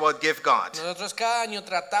year to outgive God. Nosotros cada año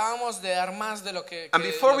tratábamos de dar más de lo que, And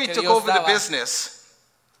que- before lo we que took Dios over the daba. business,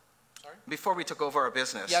 before we took over our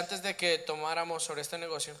business, Y antes de que tomáramos sobre este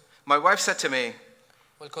negocio, my wife said to me,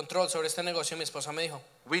 o el control sobre este negocio, mi esposa me dijo,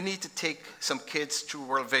 we need to take some kids through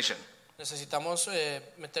World Vision. necesitamos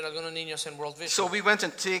meter a algunos niños en World Vision. So we went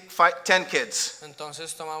and take 10 kids.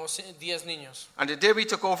 Entonces tomamos 10 niños. And the day we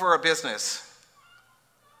took over our business,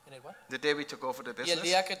 ¿En el what? the day we took over the Y el business,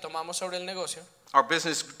 día que tomamos sobre el negocio, our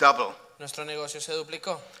business doubled. nuestro negocio se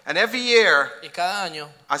duplicó. And every year, Y cada año,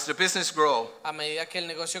 as the business grow, a medida que el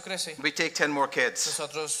negocio crece, we take 10 more kids.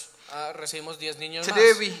 nosotros recibimos 10 niños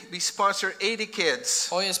Today más. we sponsor 80 kids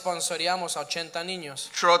Hoy sponsoreamos a 80 niños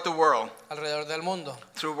throughout the world alrededor del mundo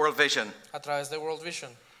through World Vision. a través de World Vision.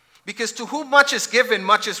 Because to whom much is given,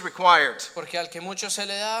 much is required. Porque al que mucho se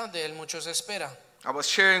le da, de él mucho se espera. I was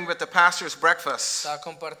sharing with the pastor's breakfast Estaba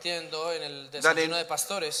compartiendo en el That desayuno de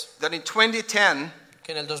pastores that in 2010,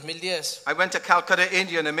 que en el 2010 I went to Calcutta,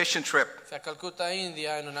 India on a mission trip. fui a Calcuta,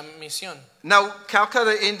 India, en una misión. Now,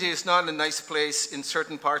 Calcutta, India is not a nice place in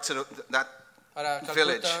certain parts of that. Para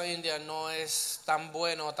Village. Calcuta, India, no es tan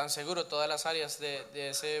bueno o tan seguro todas las áreas de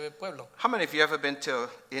ese pueblo. How many of you ever been to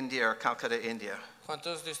India or Calcutta, India?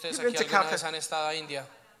 ¿Cuántos de ustedes You've been aquí to alguna vez Calcutta? han estado a India?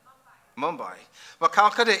 Mumbai. Well,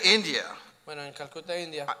 Calcutta, India, Bueno, en Calcuta,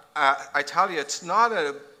 India, I tell you, it's not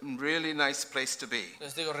a really nice place to be.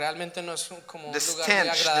 les digo, realmente no es como un The lugar muy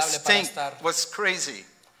stench, the agradable para stink estar. was crazy.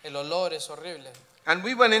 El olor es horrible. And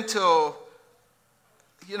we went into,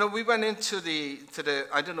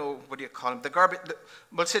 I don't know, what do you call them?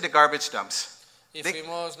 We'll say the garbage dumps. Y They-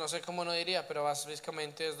 fuimos, no sé cómo no diría, pero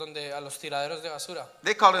básicamente es donde a los tiraderos de basura.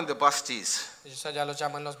 They call them the busties. Ellos allá los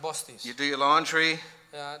llaman los bostis. You do your laundry,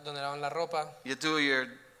 Donde lavan la ropa, you do your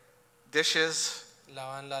dishes,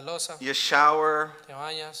 lavan la loza, you shower. te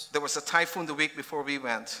bañas. There was a typhoon the week before we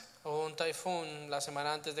went, Hubo un typhoon la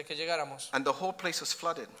semana antes de que llegáramos and the whole place was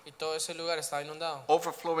flooded, y todo ese lugar estaba inundado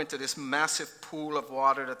overflowing to this massive pool of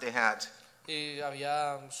water that they had. y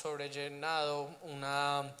había sobrellenado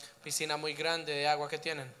una piscina muy grande de agua que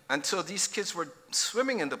tienen. And so these kids were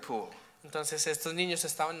swimming in the pool. Entonces estos niños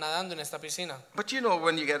estaban nadando en esta piscina. But you know,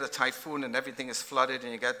 when you get a typhoon and everything is flooded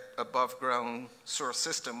and you get above ground sewer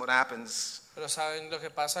system, what happens? Pero saben lo que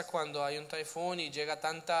pasa cuando hay un typhoon y llega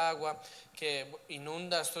tanta agua que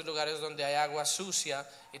inunda estos lugares donde hay agua sucia,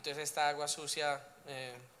 y entonces esta agua sucia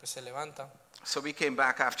pues se levanta. So we came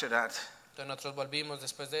back after that. Entonces nosotros volvimos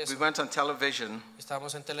después de We eso. went on television.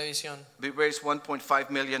 Estábamos en televisión We raised $1.5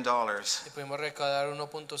 million. y pudimos recaudar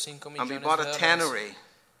 1.5 And we millones bought de a dólares. tannery.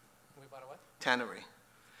 We bought a what? Tannery.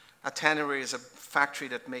 A tannery is a factory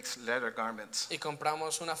that makes leather garments. Y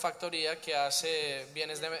compramos una factoría que hace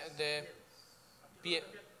bienes de piel.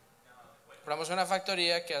 Compramos una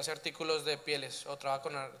factoría que hace artículos de pieles o trabaja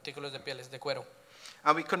con artículos de pieles, de cuero.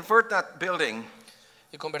 And we convert that building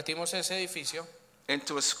Y convertimos ese edificio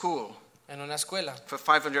into a school en una escuela for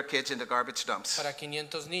 500 kids in the garbage dumps. para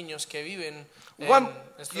 500 niños que viven en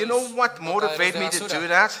estos You know what botaderos motivated de me to basura. do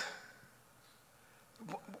that?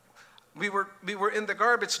 We were in the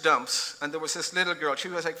garbage dumps, and there was this little girl. She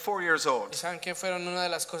was like 4 years ¿Y old. saben qué fueron una de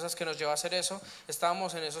las cosas que nos llevó a hacer eso?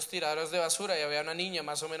 Estábamos en esos tiraderos de basura y había una niña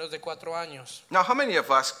más o menos de 4 años. Now, how many of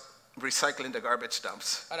us recycle in the garbage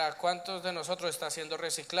dumps? Ahora, ¿cuántos de nosotros está haciendo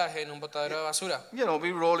reciclaje en un botadero de basura? You know,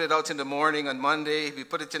 we roll it out in the morning on Monday. We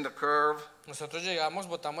put it in the curb. Nosotros llegamos,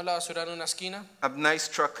 botamos la basura en una esquina, A nice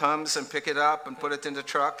truck comes and pick it up and put it in the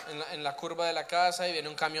truck. en la curva de la casa, y viene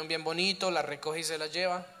un camión bien bonito, la recoge y se la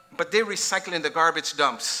lleva. But they recycle in the garbage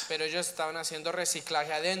dumps. Pero ellos estaban haciendo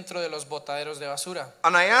reciclaje adentro de los botaderos de basura.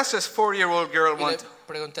 And I asked this 4-year-old girl Y one. le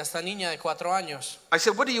pregunté a esta niña de 4 años, I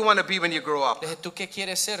said, "What do you want to be when you grow up? le dije, ¿tú qué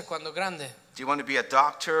quieres ser cuando grande? Do you want to be a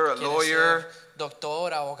doctor, a ¿Quieres lawyer, ser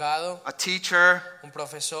doctor, abogado, a teacher?" un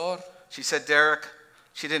profesor? She said, "Derek."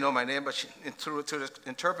 She didn't know my name, but through the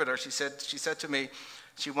interpreter, she said to me,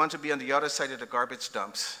 she wanted to be on the other side of the garbage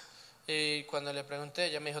dumps. Y cuando le pregunté,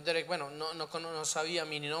 ella me dijo, Derek, bueno, no sabía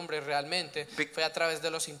mi nombre realmente. Fue a través de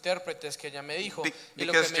los intérpretes que ella me dijo. Y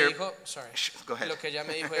lo que because me they're- dijo, Go ahead. lo que ella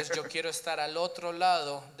me dijo es, yo quiero estar al otro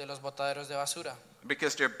lado de los botaderos de basura,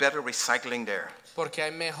 Because they're better recycling there. porque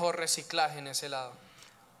hay mejor reciclaje en ese lado.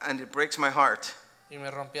 And it breaks my heart. Y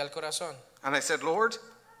me rompía el corazón. And I said, "Lord,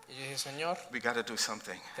 Y yo dije, Señor, we got to do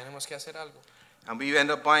something." tenemos que hacer algo. And we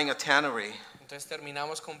end up buying a tannery, Entonces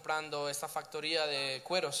terminamos comprando esta factoría de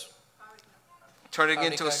cueros turning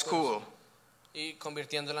Fábrica into a de school y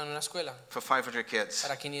convirtiéndola en una escuela for 500 kids.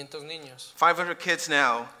 para 500 niños. 500 kids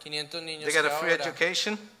now. 500 niños They get que a free ahora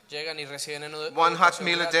education, llegan y reciben en one hot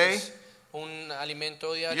meal a day, un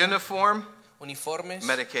alimento diario, uniform, uniformes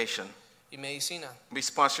medication. y medicina. We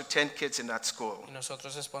sponsor 10 kids in that school. Y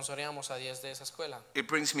nosotros sponsoreamos a 10 de esa escuela. It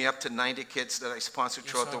brings me up to 90 kids that I sponsor Y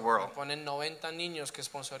throughout the me world. ponen 90 niños que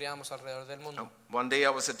sponsoreamos alrededor del mundo. One day I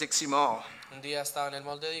was at Dixie Mall, Un día estaba en el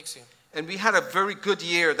mall de Dixie and we had a very good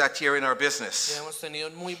year that year in our y business. hemos tenido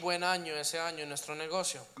un muy buen año ese año en nuestro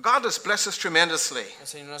negocio. God has blessed us tremendously. El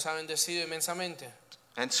Señor nos ha bendecido inmensamente.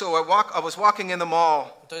 And so I was walking in the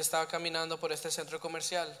mall, Entonces estaba caminando por este centro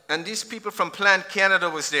comercial and these people from Plant Canada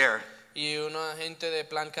was there. y una gente de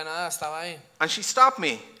Plan Canadá estaba ahí. And she stopped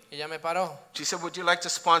me. Ella me paró. She said, "Would you like to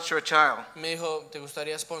sponsor a child?" Me dijo, ¿te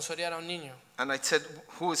gustaría sponsorear a un niño? And I said,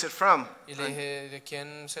 "Who is it from?" Y le dije, ¿de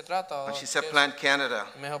quién se trata? And she ¿Qué said, es? "Plant Canada."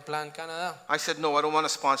 Y me dijo, Plan Canadá. I said, "No, I don't want to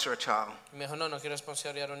sponsor a child. Y me dijo, no quiero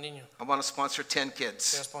sponsorear a un niño. I want to sponsor 10 Quiero kids."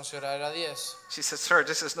 sponsorear a 10. She said, "Sir,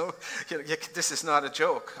 this is this is not a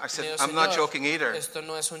joke." I Me said, dijo, "I'm not "Señor, joking either." esto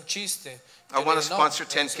no es un chiste. I Yo le wanna dije, "No, sponsor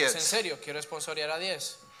 10 es kids." en serio, quiero sponsorear a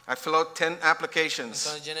 10. I fill out 10 applications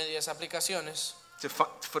Entonces llené 10 aplicaciones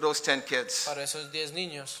for those 10 kids. para esos 10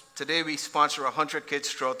 niños. Today we sponsor 100 kids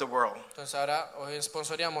throughout the world. Entonces ahora hoy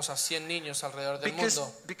sponsoreamos a 100 niños alrededor del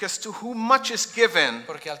mundo. Because to whom much is given,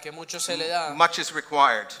 Porque al que mucho se le da, much is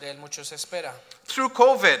required. de él mucho se espera. Through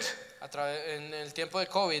COVID, En el tiempo de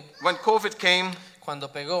COVID, when COVID came,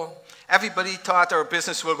 cuando pegó, everybody thought our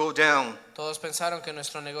business will go down. todos pensaron que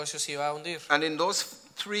nuestro negocio se iba a hundir. And in those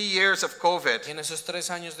 3 years of COVID, Y en esos 3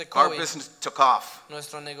 años de our COVID, business took off.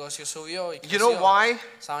 nuestro negocio subió y You know creció. why?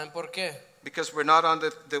 ¿Saben por qué? Because we're not on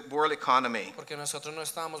the world economy. Porque nosotros no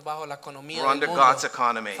estamos bajo la economía We're del under mundo. God's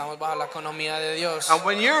economy. Estamos bajo la economía de Dios. And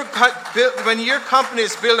when your company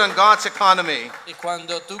is built on God's economy, Y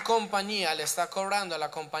cuando tu compañía le está cobrando a la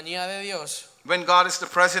compañía de Dios, when God is the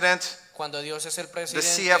president, cuando Dios es el the presidente,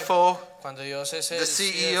 CFO, cuando Dios es the el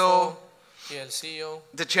CEO, CFO, y el CEO,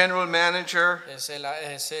 the general manager, es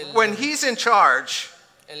when he's in charge,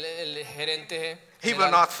 el gerente he will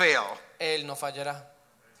general, not fail. él no fallará.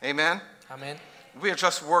 Amen? Amén. We are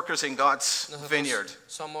just workers in God's Nosotros vineyard.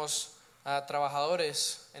 somos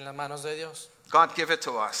trabajadores en las manos de Dios. God give it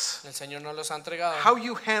to us. El Señor nos los ha entregado. How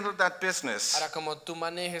you handle that business Ahora, como tú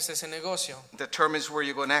manejes ese negocio, determines where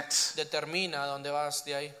you go next. determina a dónde vas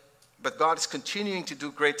de ahí. But God is continuing to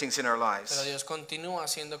do great things in our Pero lives. Dios continúa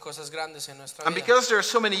haciendo cosas grandes en nuestra And vida. because there are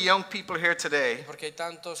so many young people here today, Porque hay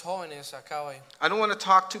tantos jóvenes acá hoy. I don't want to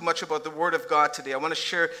talk too much about the Word of God today. I want to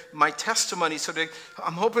share my testimony so that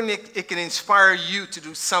I'm hoping it can inspire you to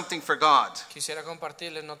do something for God. Quisiera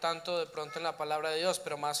compartirles no tanto de pronto en la palabra de Dios,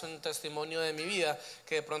 pero más un testimonio de mi vida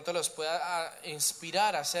que de pronto los pueda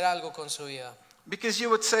inspirar a hacer algo con su vida. Because you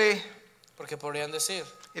would say, Porque podrían decir,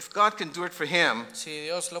 if God can do it for him, si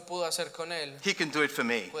Dios lo pudo hacer con él, he can do it for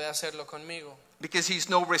me. puede hacerlo conmigo. Because he's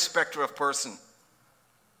no respecter of person.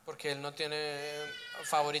 Porque él no tiene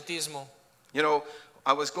favoritismo. You know,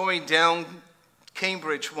 I was going down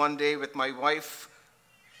Cambridge one day with my wife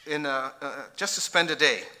just to spend a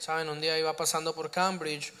day. Saben, un día iba pasando por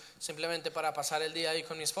Cambridge simplemente para pasar el día ahí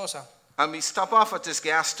con mi esposa. And we stop off at this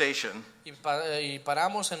gas station Y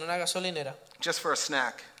paramos en una gasolinera just for a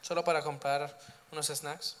snack. solo para comprar unos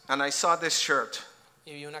snacks. And I saw this shirt.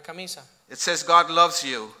 Y vi una camisa. It says, God loves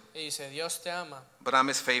you, Y dice, Dios te ama, but I'm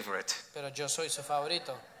his favorite. pero yo soy su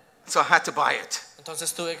favorito. So I had to buy it.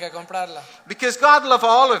 Entonces tuve que comprarla. Because God loves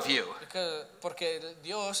all of you, Porque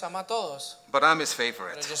Dios ama a todos, but I'm his pero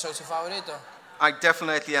favorite. yo soy su favorito. I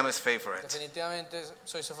definitely am his favorite. Definitivamente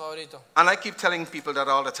soy su favorito. And I keep telling people that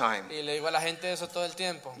all the time. Y le digo a la gente eso todo el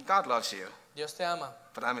tiempo. God loves you, Dios te ama,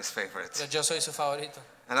 but I'm his favorite. pero yo soy su favorito.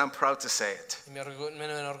 And I'm proud to say it. Y me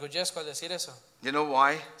enorgullezco al decir eso. You know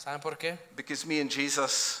why? ¿Saben por qué? Because me and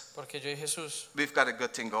Jesus, Porque yo y Jesús we've got a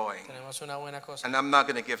good thing going. tenemos una buena cosa. And I'm not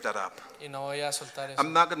going to give that up. Y no voy a soltar eso.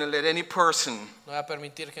 I'm not going to let any person No voy a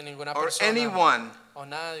permitir que ninguna or persona anyone o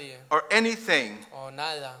nadie or anything o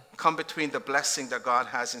nada come between the blessing that God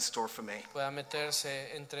has in store for me. pueda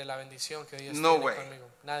meterse entre la bendición que Dios No tiene way. conmigo.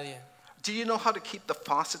 Nadie. Do you know how to keep the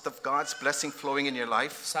faucet of God's blessing flowing in your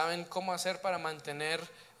life? ¿Saben cómo hacer para mantener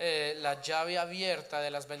la llave abierta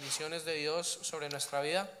de las bendiciones de Dios sobre nuestra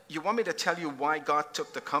vida? You want me to tell you why God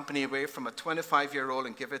took the company away from a 25-year-old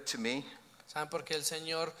and give it to me? ¿Saben por qué el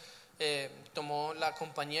Señor tomó la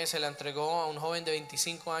compañía y se la entregó a un joven de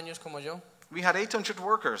 25 años como yo? We had 800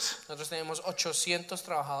 workers. Nosotros teníamos 800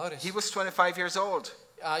 trabajadores. He was 25 years old.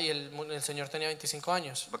 Y el Señor tenía 25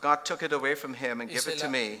 años. But God took it away from him and Y gave se it to la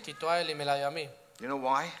me. quitó a él y me la dio a mí. You know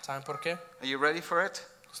why? ¿Saben por qué? Are you ready for it?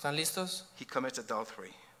 ¿Están listos? He committed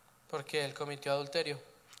adultery. Porque él cometió adulterio.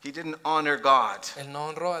 He didn't honor God Él no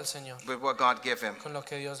honró al Señor with what God gave him. con lo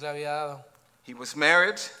que Dios le había dado. He was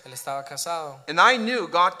married, Él estaba casado. and I knew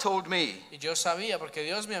God told me Y yo sabía, porque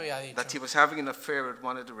Dios me había dicho, that he was having an affair with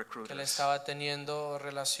one of the que él recruiters. estaba teniendo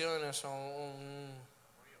relaciones o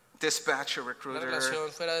Dispatcher una recruiter.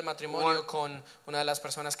 relación fuera de matrimonio con una de las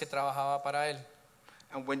personas que trabajaba para él.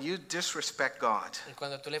 And when you disrespect God, Y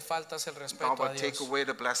cuando tú le faltas el God respeto a will take Dios, away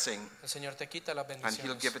the blessing el Señor te quita las and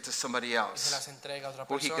he'll bendiciones give it to somebody y se las else entrega a otra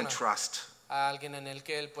who he can persona, trust. a alguien en el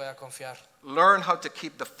que él pueda confiar. Learn how to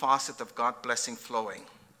keep the faucet of God's blessing flowing.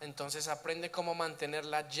 Entonces aprende cómo mantener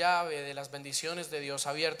la llave de las bendiciones de Dios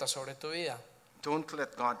abierta sobre tu vida. Don't let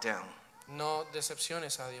God down. No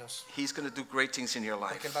decepciones a Dios, He's going to do great things in your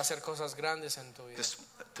porque life. él va a hacer cosas grandes en tu vida.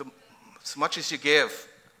 As much as you give,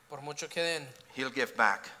 Por mucho que den, he'll give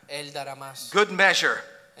back. él dará más. Good measure,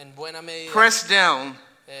 En buena medida, pressed down,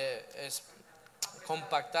 es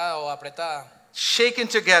compactada o apretada shaken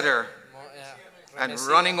together, and remecida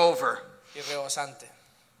running over. y rebosante.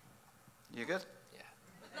 You good? Yeah.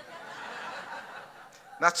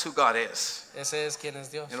 That's who God is. Ese es quien es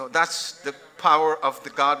Dios. You know, that's the power of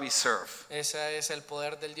the God we serve. Ese es el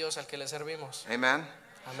poder del Dios al que le servimos. Amen.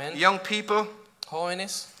 Amén. Young people,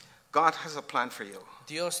 Jóvenes, God has a plan for you.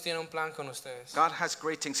 Dios tiene un plan con ustedes. God has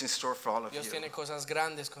great things in store for all of Dios you. tiene cosas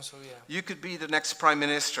grandes con su vida. You could be the next prime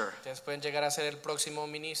minister, Ustedes pueden llegar a ser el próximo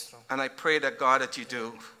ministro, and I pray that God that you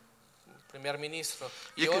do. primer ministro.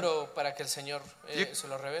 Y You could- oro para que el Señor you- se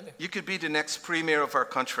lo revele. You could be the next premier of our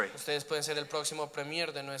country. Ustedes pueden ser el próximo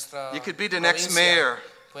premier de nuestra You could be the next provincia. mayor.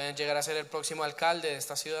 Pueden llegar a ser el próximo alcalde de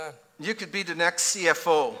esta ciudad. You could be the next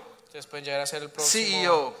CFO, Ustedes pueden llegar a ser el próximo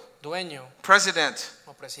CEO. dueño president.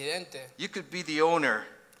 o presidente You could be the owner.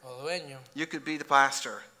 o dueño. You could be the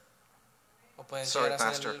pastor. O pueden Sorry, llegar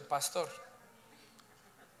a ser pastor. el pastor.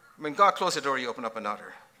 When God closes a door, you open up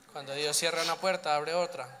another. Cuando Dios cierra una puerta, abre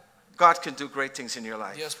otra. God can do great things in your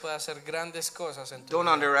life. Dios puede hacer grandes cosas en tu Don't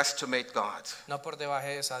vida. underestimate God. No por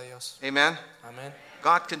debajes a Dios. Amen. Amén.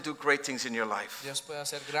 God can do great things in your life. Dios puede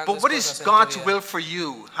hacer grandes But what is cosas en God's tu vida. will for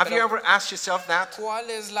you? Have you Pero- ever asked yourself that? ¿Cuál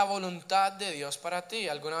es la voluntad de Dios para ti?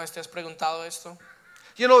 ¿Alguna vez te has preguntado esto?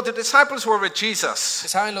 You know, the disciples were with Jesus.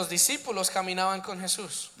 Saben, los discípulos caminaban con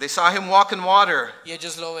Jesús They saw him walk in water. y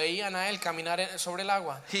ellos lo veían a él caminar sobre el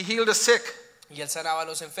agua He healed the sick. y él sanaba a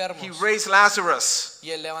los enfermos He raised Lazarus. y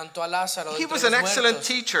él levantó a Lázaro de He entre was los an excellent muertos.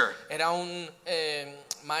 teacher. Era un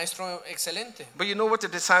maestro excelente. But you know what the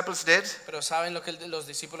disciples did? Pero ¿saben lo que los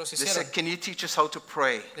discípulos They hicieron? said, "Can you teach us how to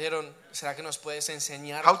pray?" Dijeron, ¿será que nos puedes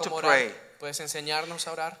enseñar How to cómo orar? pray. ¿Puedes enseñarnos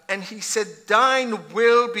a orar? And he said, "Thine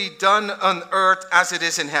will be done on earth as it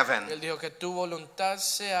is in heaven." Él dijo que tu voluntad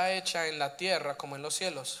sea hecha en la tierra como en los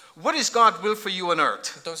cielos. What is God's will for you on earth?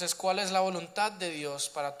 Entonces, ¿cuál es la voluntad de Dios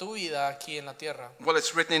para tu vida aquí en la tierra? Well,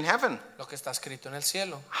 it's written in heaven. Lo que está escrito en el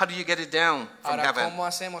cielo. How do you get it down from Ahora, heaven? ¿cómo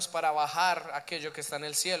hacemos para bajar aquello que está en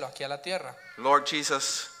el cielo aquí a la tierra? Lord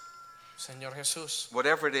Jesus, Señor Jesús,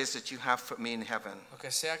 whatever it is that you have for me in heaven, lo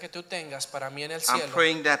que sea que tú tengas para mí en el I'm cielo,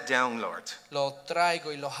 praying that down, Lord. lo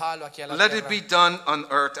traigo y lo jalo aquí a la Let tierra. it be done on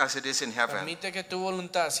earth as it is in heaven. Permite que tu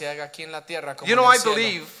voluntad se haga aquí en la tierra como You en know, el I cielo.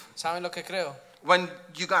 believe ¿Saben lo que creo? when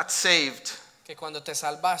you got saved, Que cuando te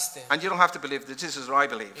salvaste, and you don't have to believe this, this is what I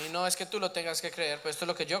believe, y no es que tú lo tengas que creer, pero esto es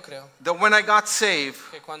lo que yo creo, that when I got saved,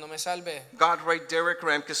 que cuando me salvé, God wrote Derek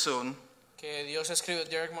Ramkasoon, que Dios escribió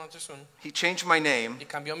Derek Montesun He changed my name, y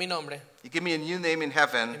cambió mi nombre He gave me a new name in y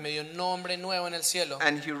heaven, me dio un nombre nuevo en el cielo,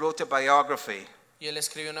 and He wrote a biography y él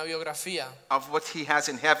escribió una biografía of what He has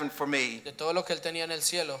in heaven for me, de todo lo que él tenía en el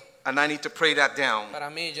cielo. and I need to pray that down.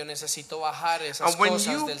 Para mí, yo necesito bajar esas And when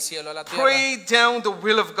cosas you del cielo a la tierra. pray down the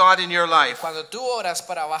will of God in your life, Cuando tú oras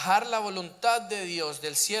para bajar la voluntad de Dios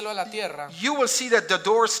del cielo a la tierra, you will see that the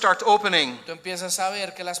doors start opening. tú empiezas a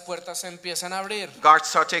ver que las puertas se empiezan a abrir God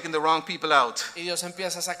start taking the wrong people out. y Dios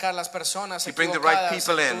empieza a sacar las personas You bring the right equivocadas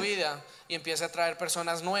people en tu in. vida y empieza a traer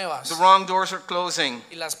personas nuevas. The wrong doors are closing.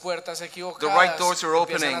 Y las puertas The equivocadas right doors are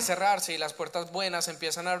empiezan opening. a cerrarse y las puertas buenas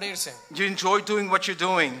empiezan a abrirse. You enjoy doing what you're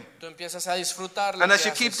doing. Tú empiezas a disfrutar lo And as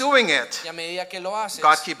que you keep haces. doing it, Y a medida que lo haces,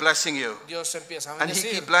 God keep blessing you. Dios empieza a And He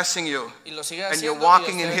bendecir keep blessing you. y lo sigue And haciendo. you're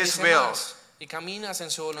walking y Dios in te His bendice will. más. Y caminas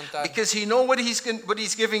en su voluntad. Because He know what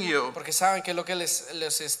He's giving you. Porque saben que lo que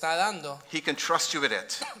les está dando He can trust you with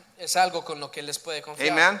it. es algo con lo que Él les puede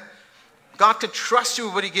confiar. Amen. God can trust you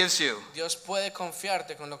with what He gives you. Dios puede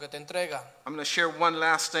confiarte con lo que te entrega. I'm going to share one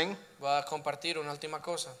last thing. Voy a compartir una última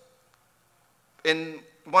cosa. In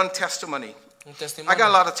one testimony, Un I testimonio. got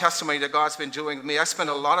a lot of testimony that God's been doing with me. I spend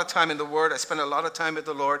a lot of time in the Word. I spend a lot of time with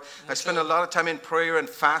the Lord. I spend a lot of time in prayer and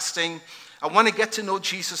fasting. I want to get to know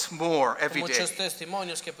Jesus more every day. Muchos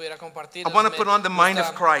testimonios que pudiera compartir. I want to Me put on the mind of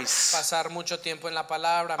gusta Christ. Pasar mucho tiempo en la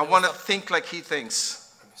palabra. I Me want to gusta, think like He thinks.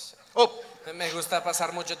 Oh, me gusta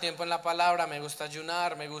pasar mucho tiempo en la palabra. Me gusta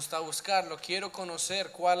ayunar. Me gusta buscarlo. Quiero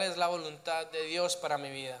conocer cuál es la voluntad de Dios para mi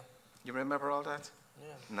vida. you remember all that?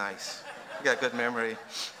 Yeah. Nice. You got good memory.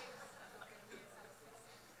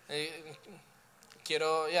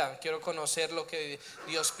 Quiero conocer lo que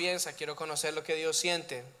Dios piensa. Quiero conocer lo que Dios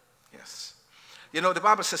siente. Yes. You know, the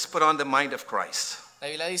Bible says put on the mind of Christ La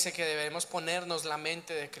Biblia dice que debemos ponernos la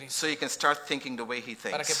mente de Cristo so you can start thinking the way He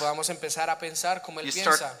para que thinks. podamos empezar a pensar como Él You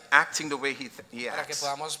start piensa, acting the way He para que acts.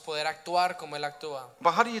 podamos poder actuar como Él actúa.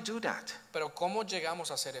 But how do you do that? Pero ¿cómo llegamos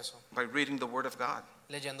a hacer eso? By reading the Word of God.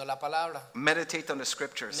 Leyendo la palabra, Meditate on the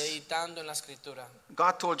Scriptures. meditando en la Escritura.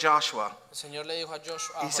 God told Joshua, El Señor le dijo a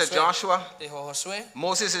Joshua, He said, Joshua, dijo Josué,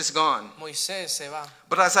 Moses is gone. Moisés se va,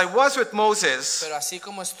 But as I was with Moses, pero así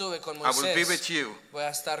como estuve con I will be with Moisés, you. voy a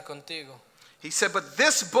estar contigo. He said, but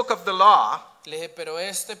this book of the law Le dije, pero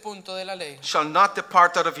este punto de la ley, shall not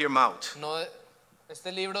depart out of your mouth.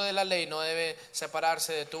 este libro de la ley no debe separarse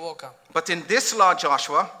de tu boca. But in this law,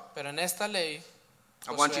 Joshua, Pero en esta ley,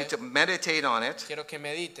 I want you Josué, to meditate on it quiero que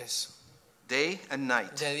medites day and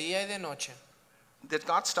night. de día y de noche. Did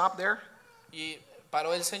God stop there? ¿Y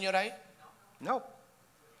paró el Señor ahí? No.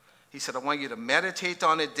 He said, I want you to meditate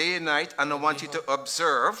on it day and night, and I want you to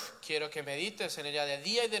observe Quiero que medites en ella de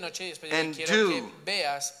día y de noche y después And quiero do. que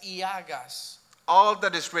veas y hagas all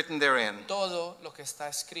that is written therein. todo lo que está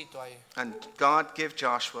escrito ahí. And God gave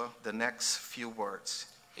Joshua the next few words.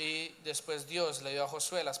 Y después Dios le dio a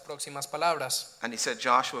Josué las próximas palabras. And He said,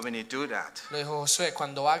 Joshua, when you do that, Le dijo Josué,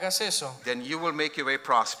 cuando hagas eso then you will make your way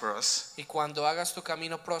prosperous, y cuando hagas tu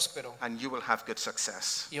camino próspero and you will have good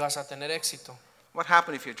success. y vas a tener éxito. What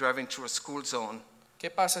happened if you're driving through a school zone? ¿Qué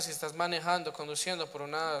pasa si estás manejando, conduciendo por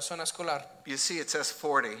una zona escolar? You see, it says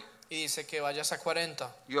 40. y dice que vayas a 40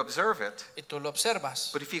 You observe it. y tú lo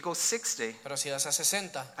observas. But if you go 60 Pero si vas a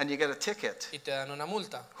 60 and you get a ticket, y te dan una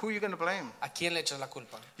multa, who are you going to blame? ¿a quién le echas la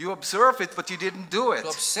culpa? You observe it, but you didn't do it. Lo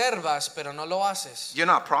observas, pero no lo haces. You're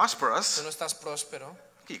not Tú prosperous. no estás próspero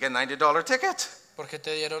You get a $90 ticket. porque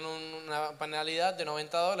te dieron una penalidad de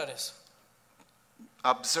 $90.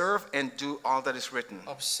 Observe and do all that is written,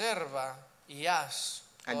 Observa y haz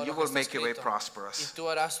todo and lo you que will está make your way escrito, y prosperous. tú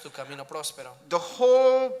harás tu camino próspero. The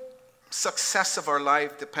whole success of our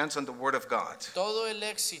life depends on the Word of God. Todo el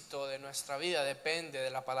éxito de nuestra vida depende de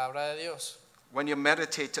la palabra de Dios. When you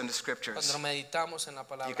meditate on the Cuando Scriptures, meditamos en la you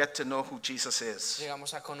palabra, get to know who Jesus is.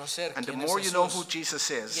 llegamos a conocer And the quién es more you know who Jesús. Jesus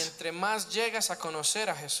Y is, entre más llegas a conocer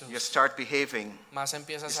a Jesús, you start behaving más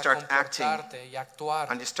empiezas you a start acting, comportarte y actuar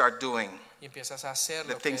and you start doing y empiezas a hacer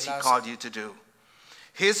the lo que things Él He hace. called you to do.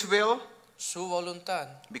 His will Su voluntad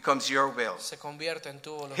becomes your will. se convierte en tu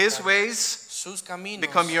voluntad. His ways Sus caminos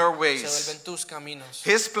become your se ways. vuelven tus caminos.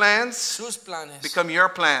 His plans Sus planes become your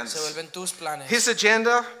se plans. vuelven tus planes. His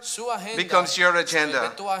agenda Su agenda becomes your se agenda.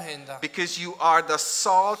 vuelve tu agenda. Because you are the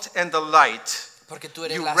salt and the light. Porque tú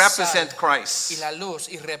eres You la represent sal Christ. y la luz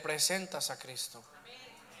y representas a Cristo.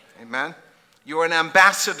 Amen. You are an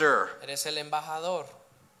ambassador. Eres el embajador.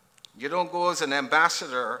 You don't go as an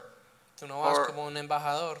ambassador Tú no vas Or- como un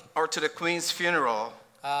embajador or to the Queen's funeral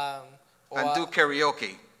o, and do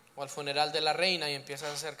karaoke. o al funeral de la reina y empiezas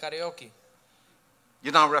a hacer karaoke.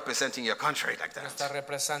 You're not representing your country like No estás that.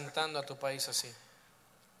 representando a tu país así.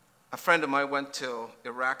 A friend of mine went to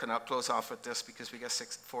Iraq, and I'll close off with this because we got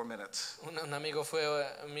 4 minutes. Un amigo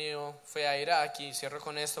mío fue a Irak y cierro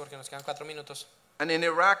con esto porque nos quedan 4 minutos. And in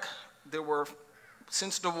Iraq, there were,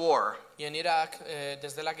 since the war, Y en Irak,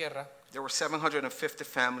 desde la guerra, there were 750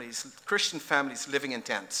 families, Christian families, living in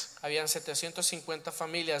tents. habían 750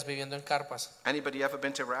 familias viviendo en carpas. Anybody ever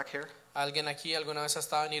been to Iraq here? ¿Alguien aquí alguna vez ha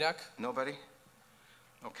estado en Irak? Nobody?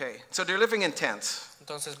 Okay. So they're living in tents.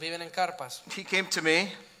 Entonces viven en carpas. He came to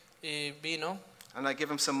me, Y vino and I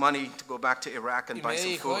give him some money to go back to Iraq and y buy me some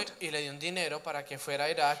dijo food. y le di un dinero para que fuera a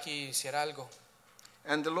Irak y hiciera algo.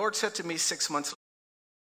 And the Lord said to me 6 months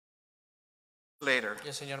later, Y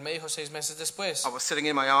el Señor me dijo 6 meses después, I was sitting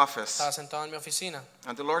in my office, estaba sentado en mi oficina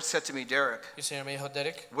and the Lord said to me, Derek, y el Señor me dijo,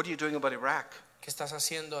 Derek, what are you doing about Iraq? ¿qué estás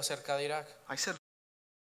haciendo acerca de Irak? I said,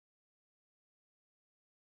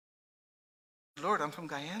 Lord, I'm from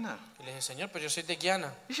Guyana. Y le dije, Señor, pero yo soy de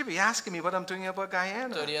Guyana. You should be asking me what I'm doing about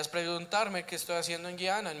Guyana. Deberías preguntarme qué estoy haciendo en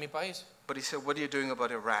Guyana, en mi país. But he said, what are you doing about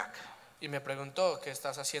Iraq? Y me preguntó, ¿qué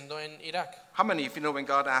estás haciendo en Irak? How many of you know when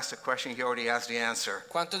God asks a question, he already has the answer?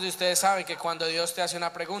 ¿Cuántos de ustedes saben que cuando Dios te hace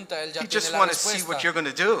una pregunta, Él ya He tiene just la wants to see what you're respuesta? going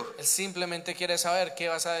to do. Él simplemente quiere saber qué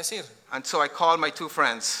vas a decir. And so I called my 2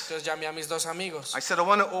 friends. Entonces llamé a mis 2 amigos I said, I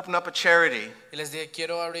want to open up a charity. y les dije,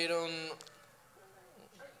 quiero abrir un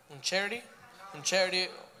charity,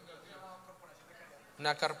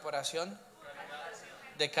 una corporación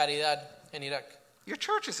de caridad en Irak. Your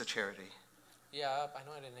church is a charity. Yeah, I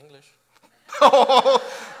know it in English.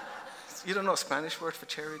 You don't know a Spanish word for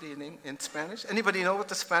charity in Spanish? Anybody know what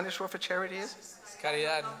the Spanish word for charity is?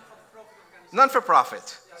 Caridad. Non-for-profit.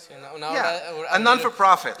 Sí, una Yeah, obra, a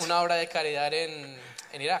non-for-profit. una obra de caridad en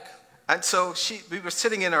Irak. And so we were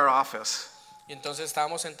sitting in our office, Y entonces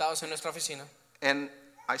estábamos sentados en nuestra oficina and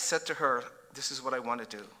I said to her, this is what I want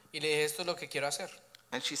to do. y le dije, esto es lo que quiero hacer.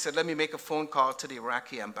 And she said, let me make a phone call to the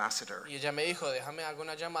Iraqi ambassador. Y ella me dijo, déjame hacer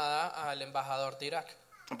una llamada al embajador de Irak.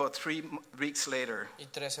 About 3 weeks later, Y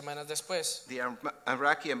 3 semanas después, the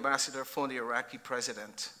Iraqi ambassador phoned the Iraqi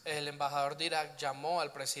president. el embajador de Irak llamó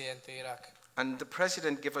al presidente de Irak. And the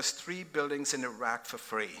president gave us 3 buildings in Iraq for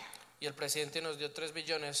free. Y el presidente nos dio 3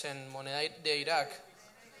 billones en moneda de Irak.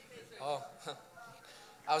 Oh,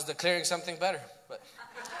 I was declaring something better, but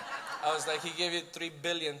I was like, he gave you 3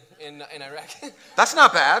 billion in Iraq. That's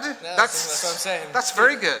not bad. That's what I'm saying. That's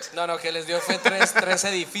very good. No, que les dio fue 3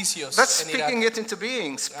 edificios That's en speaking Irak. it into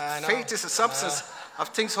being. I know. Faith is the substance of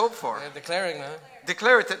things hoped for. Declaring, man.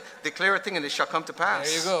 Declare a thing and it shall come to pass.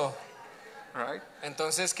 There you go. All right?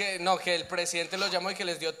 Entonces que el presidente los llamó y que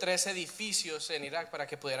les dio 3 edificios en Irak para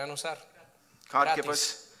que pudieran usar.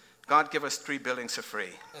 God give us 3 buildings for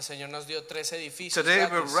free. El Señor nos dio 3 edificios Today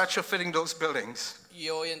we're gratis. retrofitting those buildings Y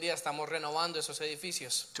hoy en día estamos renovando esos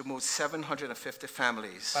edificios to move 750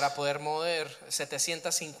 families para poder mover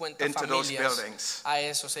 750 into those familias buildings. a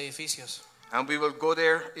esos edificios. And we will go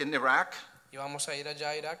there in Iraq. Y vamos a ir allá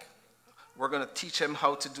a Irak We're going to teach them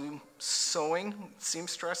how to do sewing,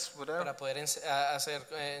 seamstress, whatever. para poder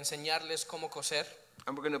enseñarles cómo coser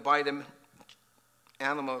And we're going to buy them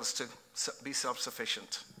animals to be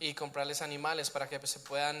self-sufficient. y comprarles animales para que se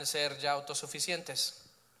puedan ser ya autosuficientes.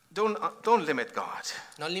 Don't limit God.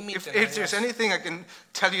 No If limiten a there's Dios. anything I can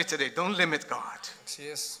tell you today, don't limit God. Si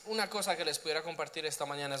es una cosa que les pudiera compartir esta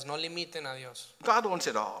mañana es no limiten a Dios, God owns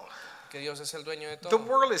it all. que Dios es el dueño de The todo.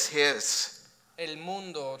 world is His. El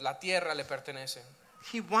mundo, la tierra le pertenece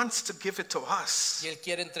He wants to give it to us. y Él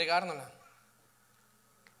quiere entregárnosla.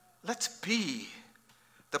 Let's be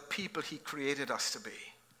the people He created us to be.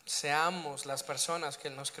 Seamos las personas que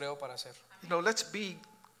Él nos creó para ser. Let's be,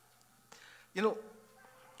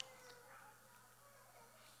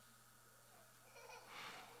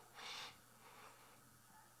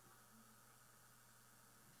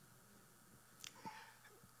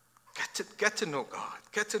 get to know God.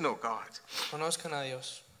 Get to know God. Conozcan a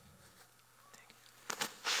Dios.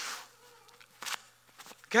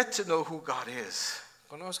 Get to know who God is.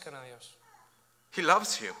 Conozcan a Dios. He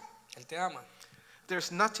loves you. Él te ama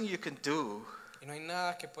There's nothing you can do y no hay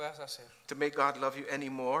nada que puedas hacer to make God love you any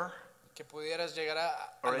more que pudieras llegar a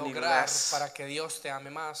Or any lograr less para que Dios te ame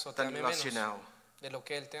más o te than ame He loves you menos now. de lo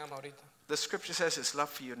que Él te ama ahorita. The scripture says His love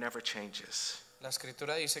for you never changes. La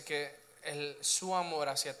escritura dice que su amor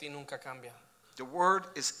hacia ti nunca cambia, The word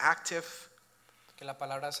is active, que la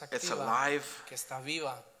palabra es it's activa, alive, que está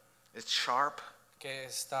viva, it's sharp, que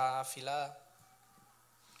está afilada,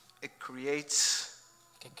 it creates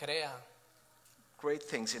que crea great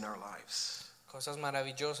things in our lives. cosas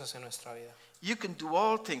maravillosas en nuestra vida. You can do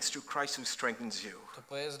all things through Christ who strengthens you. Tú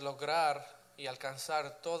puedes lograr y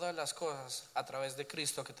alcanzar todas las cosas a través de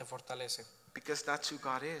Cristo que te fortalece, Because that's who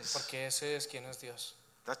God is. porque ese es quien es Dios.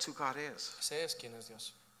 That's who God is. Ese es quien es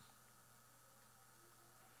Dios.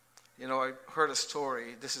 I heard a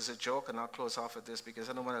story. This is a joke, and I'll close off with this because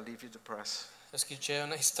I don't want to leave you depressed. Escuché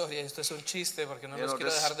una historia, esto es un chiste porque no You los know, quiero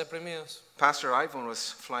this- dejar deprimidos. Pastor Ivan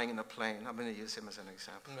was flying in a plane. I'm going to use him as an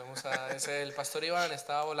example. El pastor Iván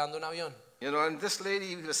estaba volando un avión And this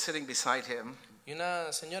lady was sitting beside him, y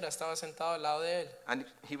una señora estaba sentada al lado de él and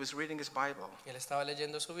he was reading his Bible. y él estaba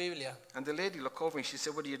leyendo su Biblia. And the lady looked over and she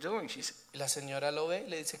said, "What are you doing?" Y la señora lo ve y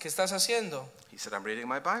le dice, ¿qué estás haciendo? He said, "I'm reading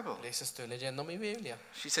my Bible." Le dice, estoy leyendo mi Biblia.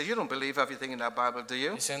 She said, "You don't believe everything in that Bible, do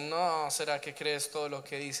you?" Dice, no, ¿será que crees todo lo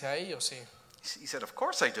que dice ahí o sí? He said, "Of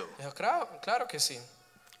course I do." Dijo, claro que sí.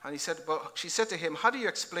 And she said to him, "How do you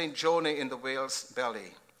explain Jonah in the whale's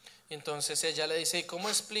belly?" Entonces ella le dice, ¿y cómo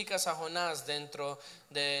explicas a Jonás dentro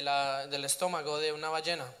del estómago de una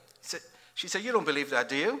ballena? She said, "You don't believe that,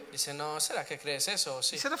 do you?" Dice, no, ¿será que crees eso o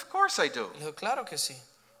sí? He said, "Of course I do." Le dijo, claro que sí.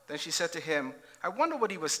 Then she said to him, "I wonder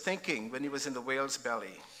what he was thinking when he was in the whale's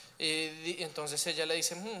belly." Y entonces ella le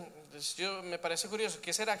dice, me parece curioso,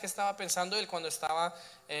 ¿qué será que estaba pensando él cuando estaba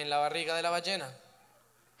en la barriga de la ballena?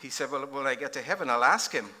 He said, "Well, when I get to heaven, I'll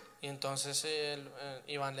ask him." Y entonces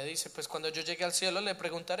Iván le dice, pues cuando yo llegue al cielo le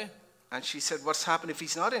preguntaré. And she said, "What's happened if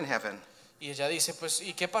he's not in heaven?" Y ella dice, pues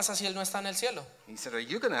 ¿y qué pasa si él no está en el cielo? He said, "Are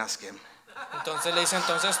you going to ask him?" Entonces le dice,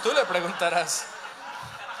 entonces tú le preguntarás.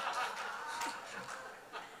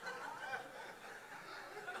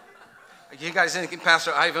 You guys didn't think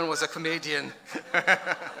Pastor Ivan was a comedian.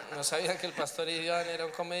 No sabía que el pastor Iván era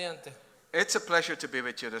un comediante. It's a pleasure to be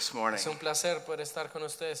with you this morning. Es un placer poder estar con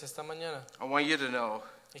ustedes esta mañana. I want you to know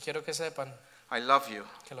Y quiero que sepan I love you.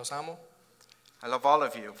 que los amo, I love all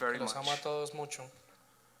of you que very los much. amo a todos mucho.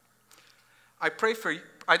 I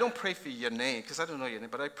don't pray for your name because I don't know your name,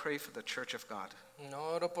 but I pray for the church of God. No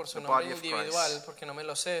oro por su The nombre body of individual Christ. porque no me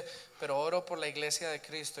lo sé, pero oro por la iglesia de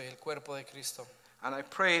Cristo y el cuerpo de Cristo. And I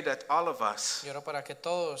pray that all of us, Y oro para que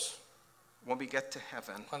todos, when we get to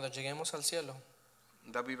heaven, cuando lleguemos al cielo,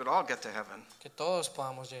 that we will all get to heaven. que todos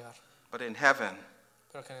podamos llegar, But in heaven,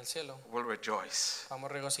 pero que en el cielo we'll rejoice.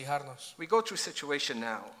 vamos a regocijarnos. We go through situation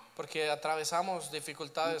now. Porque atravesamos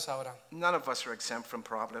dificultades ahora None of us are exempt from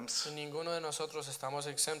problems. y ninguno de nosotros estamos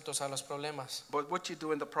exentos a los problemas. But what you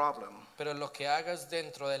do in the problem Pero lo que hagas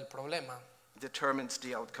dentro del problema determines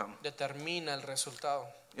the outcome. determina el resultado.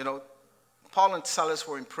 Paul and Silas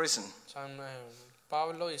were in prison.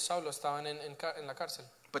 Pablo y Saulo estaban en la cárcel.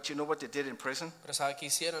 But you know what they did in prison? Pero ¿sabe qué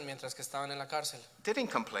hicieron mientras que estaban en la cárcel? They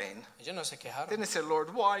didn't complain. Ellos no se They quejaron. didn't say, "Lord,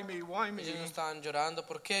 why me? Why me?" Ellos no estaban llorando.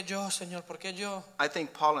 ¿Por qué yo, Señor? ¿Por qué yo? I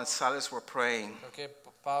think Paul and Silas were praying. Porque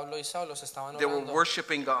Pablo y Saulo se estaban They were orando.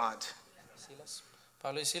 worshiping God.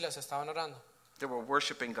 Pablo y Silas estaban orando. They were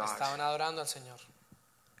worshiping God. Estaban adorando al Señor.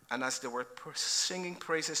 And as they were singing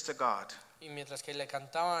praises to God, Y mientras que le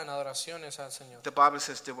cantaban adoraciones al Señor, the Bible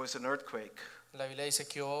says there was an earthquake, la Biblia dice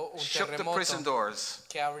que hubo un shook the prison terremoto doors,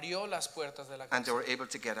 que abrió las puertas de la and they cárcel were able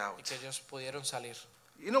to get y out. que ellos pudieron salir.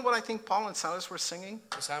 You know what I think Paul and Silas were singing?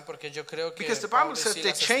 ¿Y saben por qué yo creo que Because the Pablo Bible y says they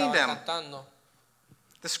Silas chained estaban them. cantando?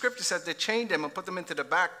 The scripture said they chained them and put them into the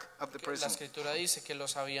back of the La prison. escritura dice que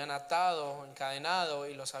los habían atado, encadenado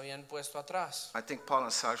y los habían puesto atrás. I think Paul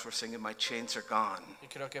and Silas were singing, "My chains are gone. Y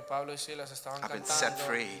creo que Pablo y Silas estaban I've been set cantando,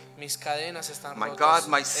 free. mis cadenas están My rotas. God,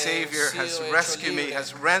 my He Savior sido has hecho rescued me, libre.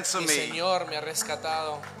 has ransomed Mi me." Señor me ha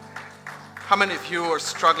rescatado. How many of you are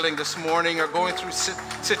struggling this morning or going through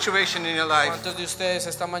situation in your life? ¿Cuántos de ustedes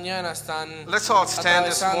esta mañana están Let's all stand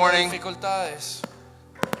this atravesando morning. dificultades?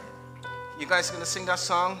 You guys gonna sing that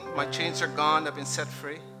song? My chains are gone, I've been set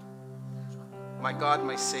free. My God,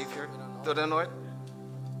 my Savior. Do they know it?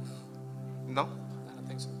 No? I don't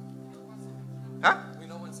think so. Huh? We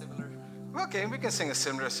know one similar. Okay, we can sing a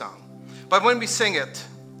similar song. But when we sing it,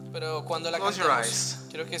 Pero cuando la Close your cantemos, eyes.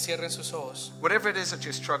 quiero que cierren sus ojos. whatever it is that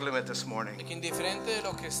you're struggling with this Y morning, que indiferente de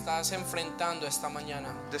lo que estás enfrentando esta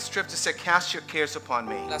mañana, the scripture says, "Cast your cares upon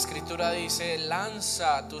me, la escritura dice,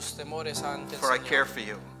 lanza tus temores ante el for I care Señor, for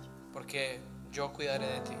you." porque yo cuidaré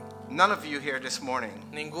de ti. None of you here this morning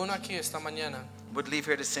Ninguno aquí esta mañana would leave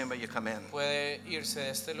here the same way you come in, puede irse de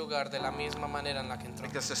este lugar de la misma manera en la que entró.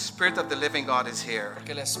 because the Spirit of the living God is here,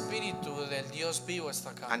 Porque el Espíritu del Dios vivo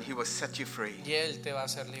está acá. and He will set you free. Y Él te va a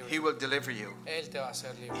hacer He libre. will deliver you. Él te va a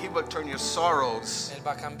hacer libre. He will turn your sorrows Él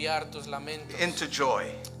va a cambiar tus lamentos into joy.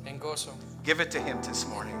 en gozo. Give it to Him this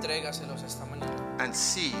morning Entrégaselos esta mañana. and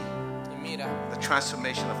see Y mira the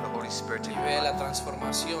transformation of the Holy Spirit in y your ve la life.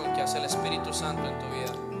 transformación que hace el Espíritu Santo en tu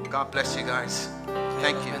vida. God bless you guys. Dios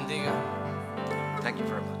Thank los you. bendiga. Thank you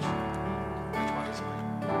very much.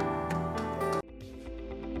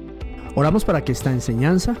 Oramos para que esta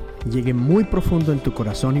enseñanza llegue muy profundo en tu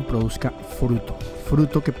corazón y produzca fruto,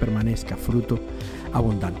 fruto que permanezca, fruto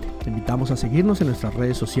abundante. Te invitamos a seguirnos en nuestras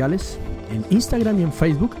redes sociales, en Instagram y en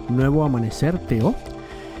Facebook, Nuevo Amanecer TO,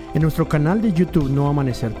 en nuestro canal de YouTube Nuevo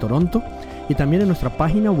Amanecer Toronto y también en nuestra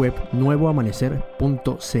página web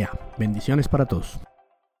nuevoamanecer.ca. Bendiciones para todos.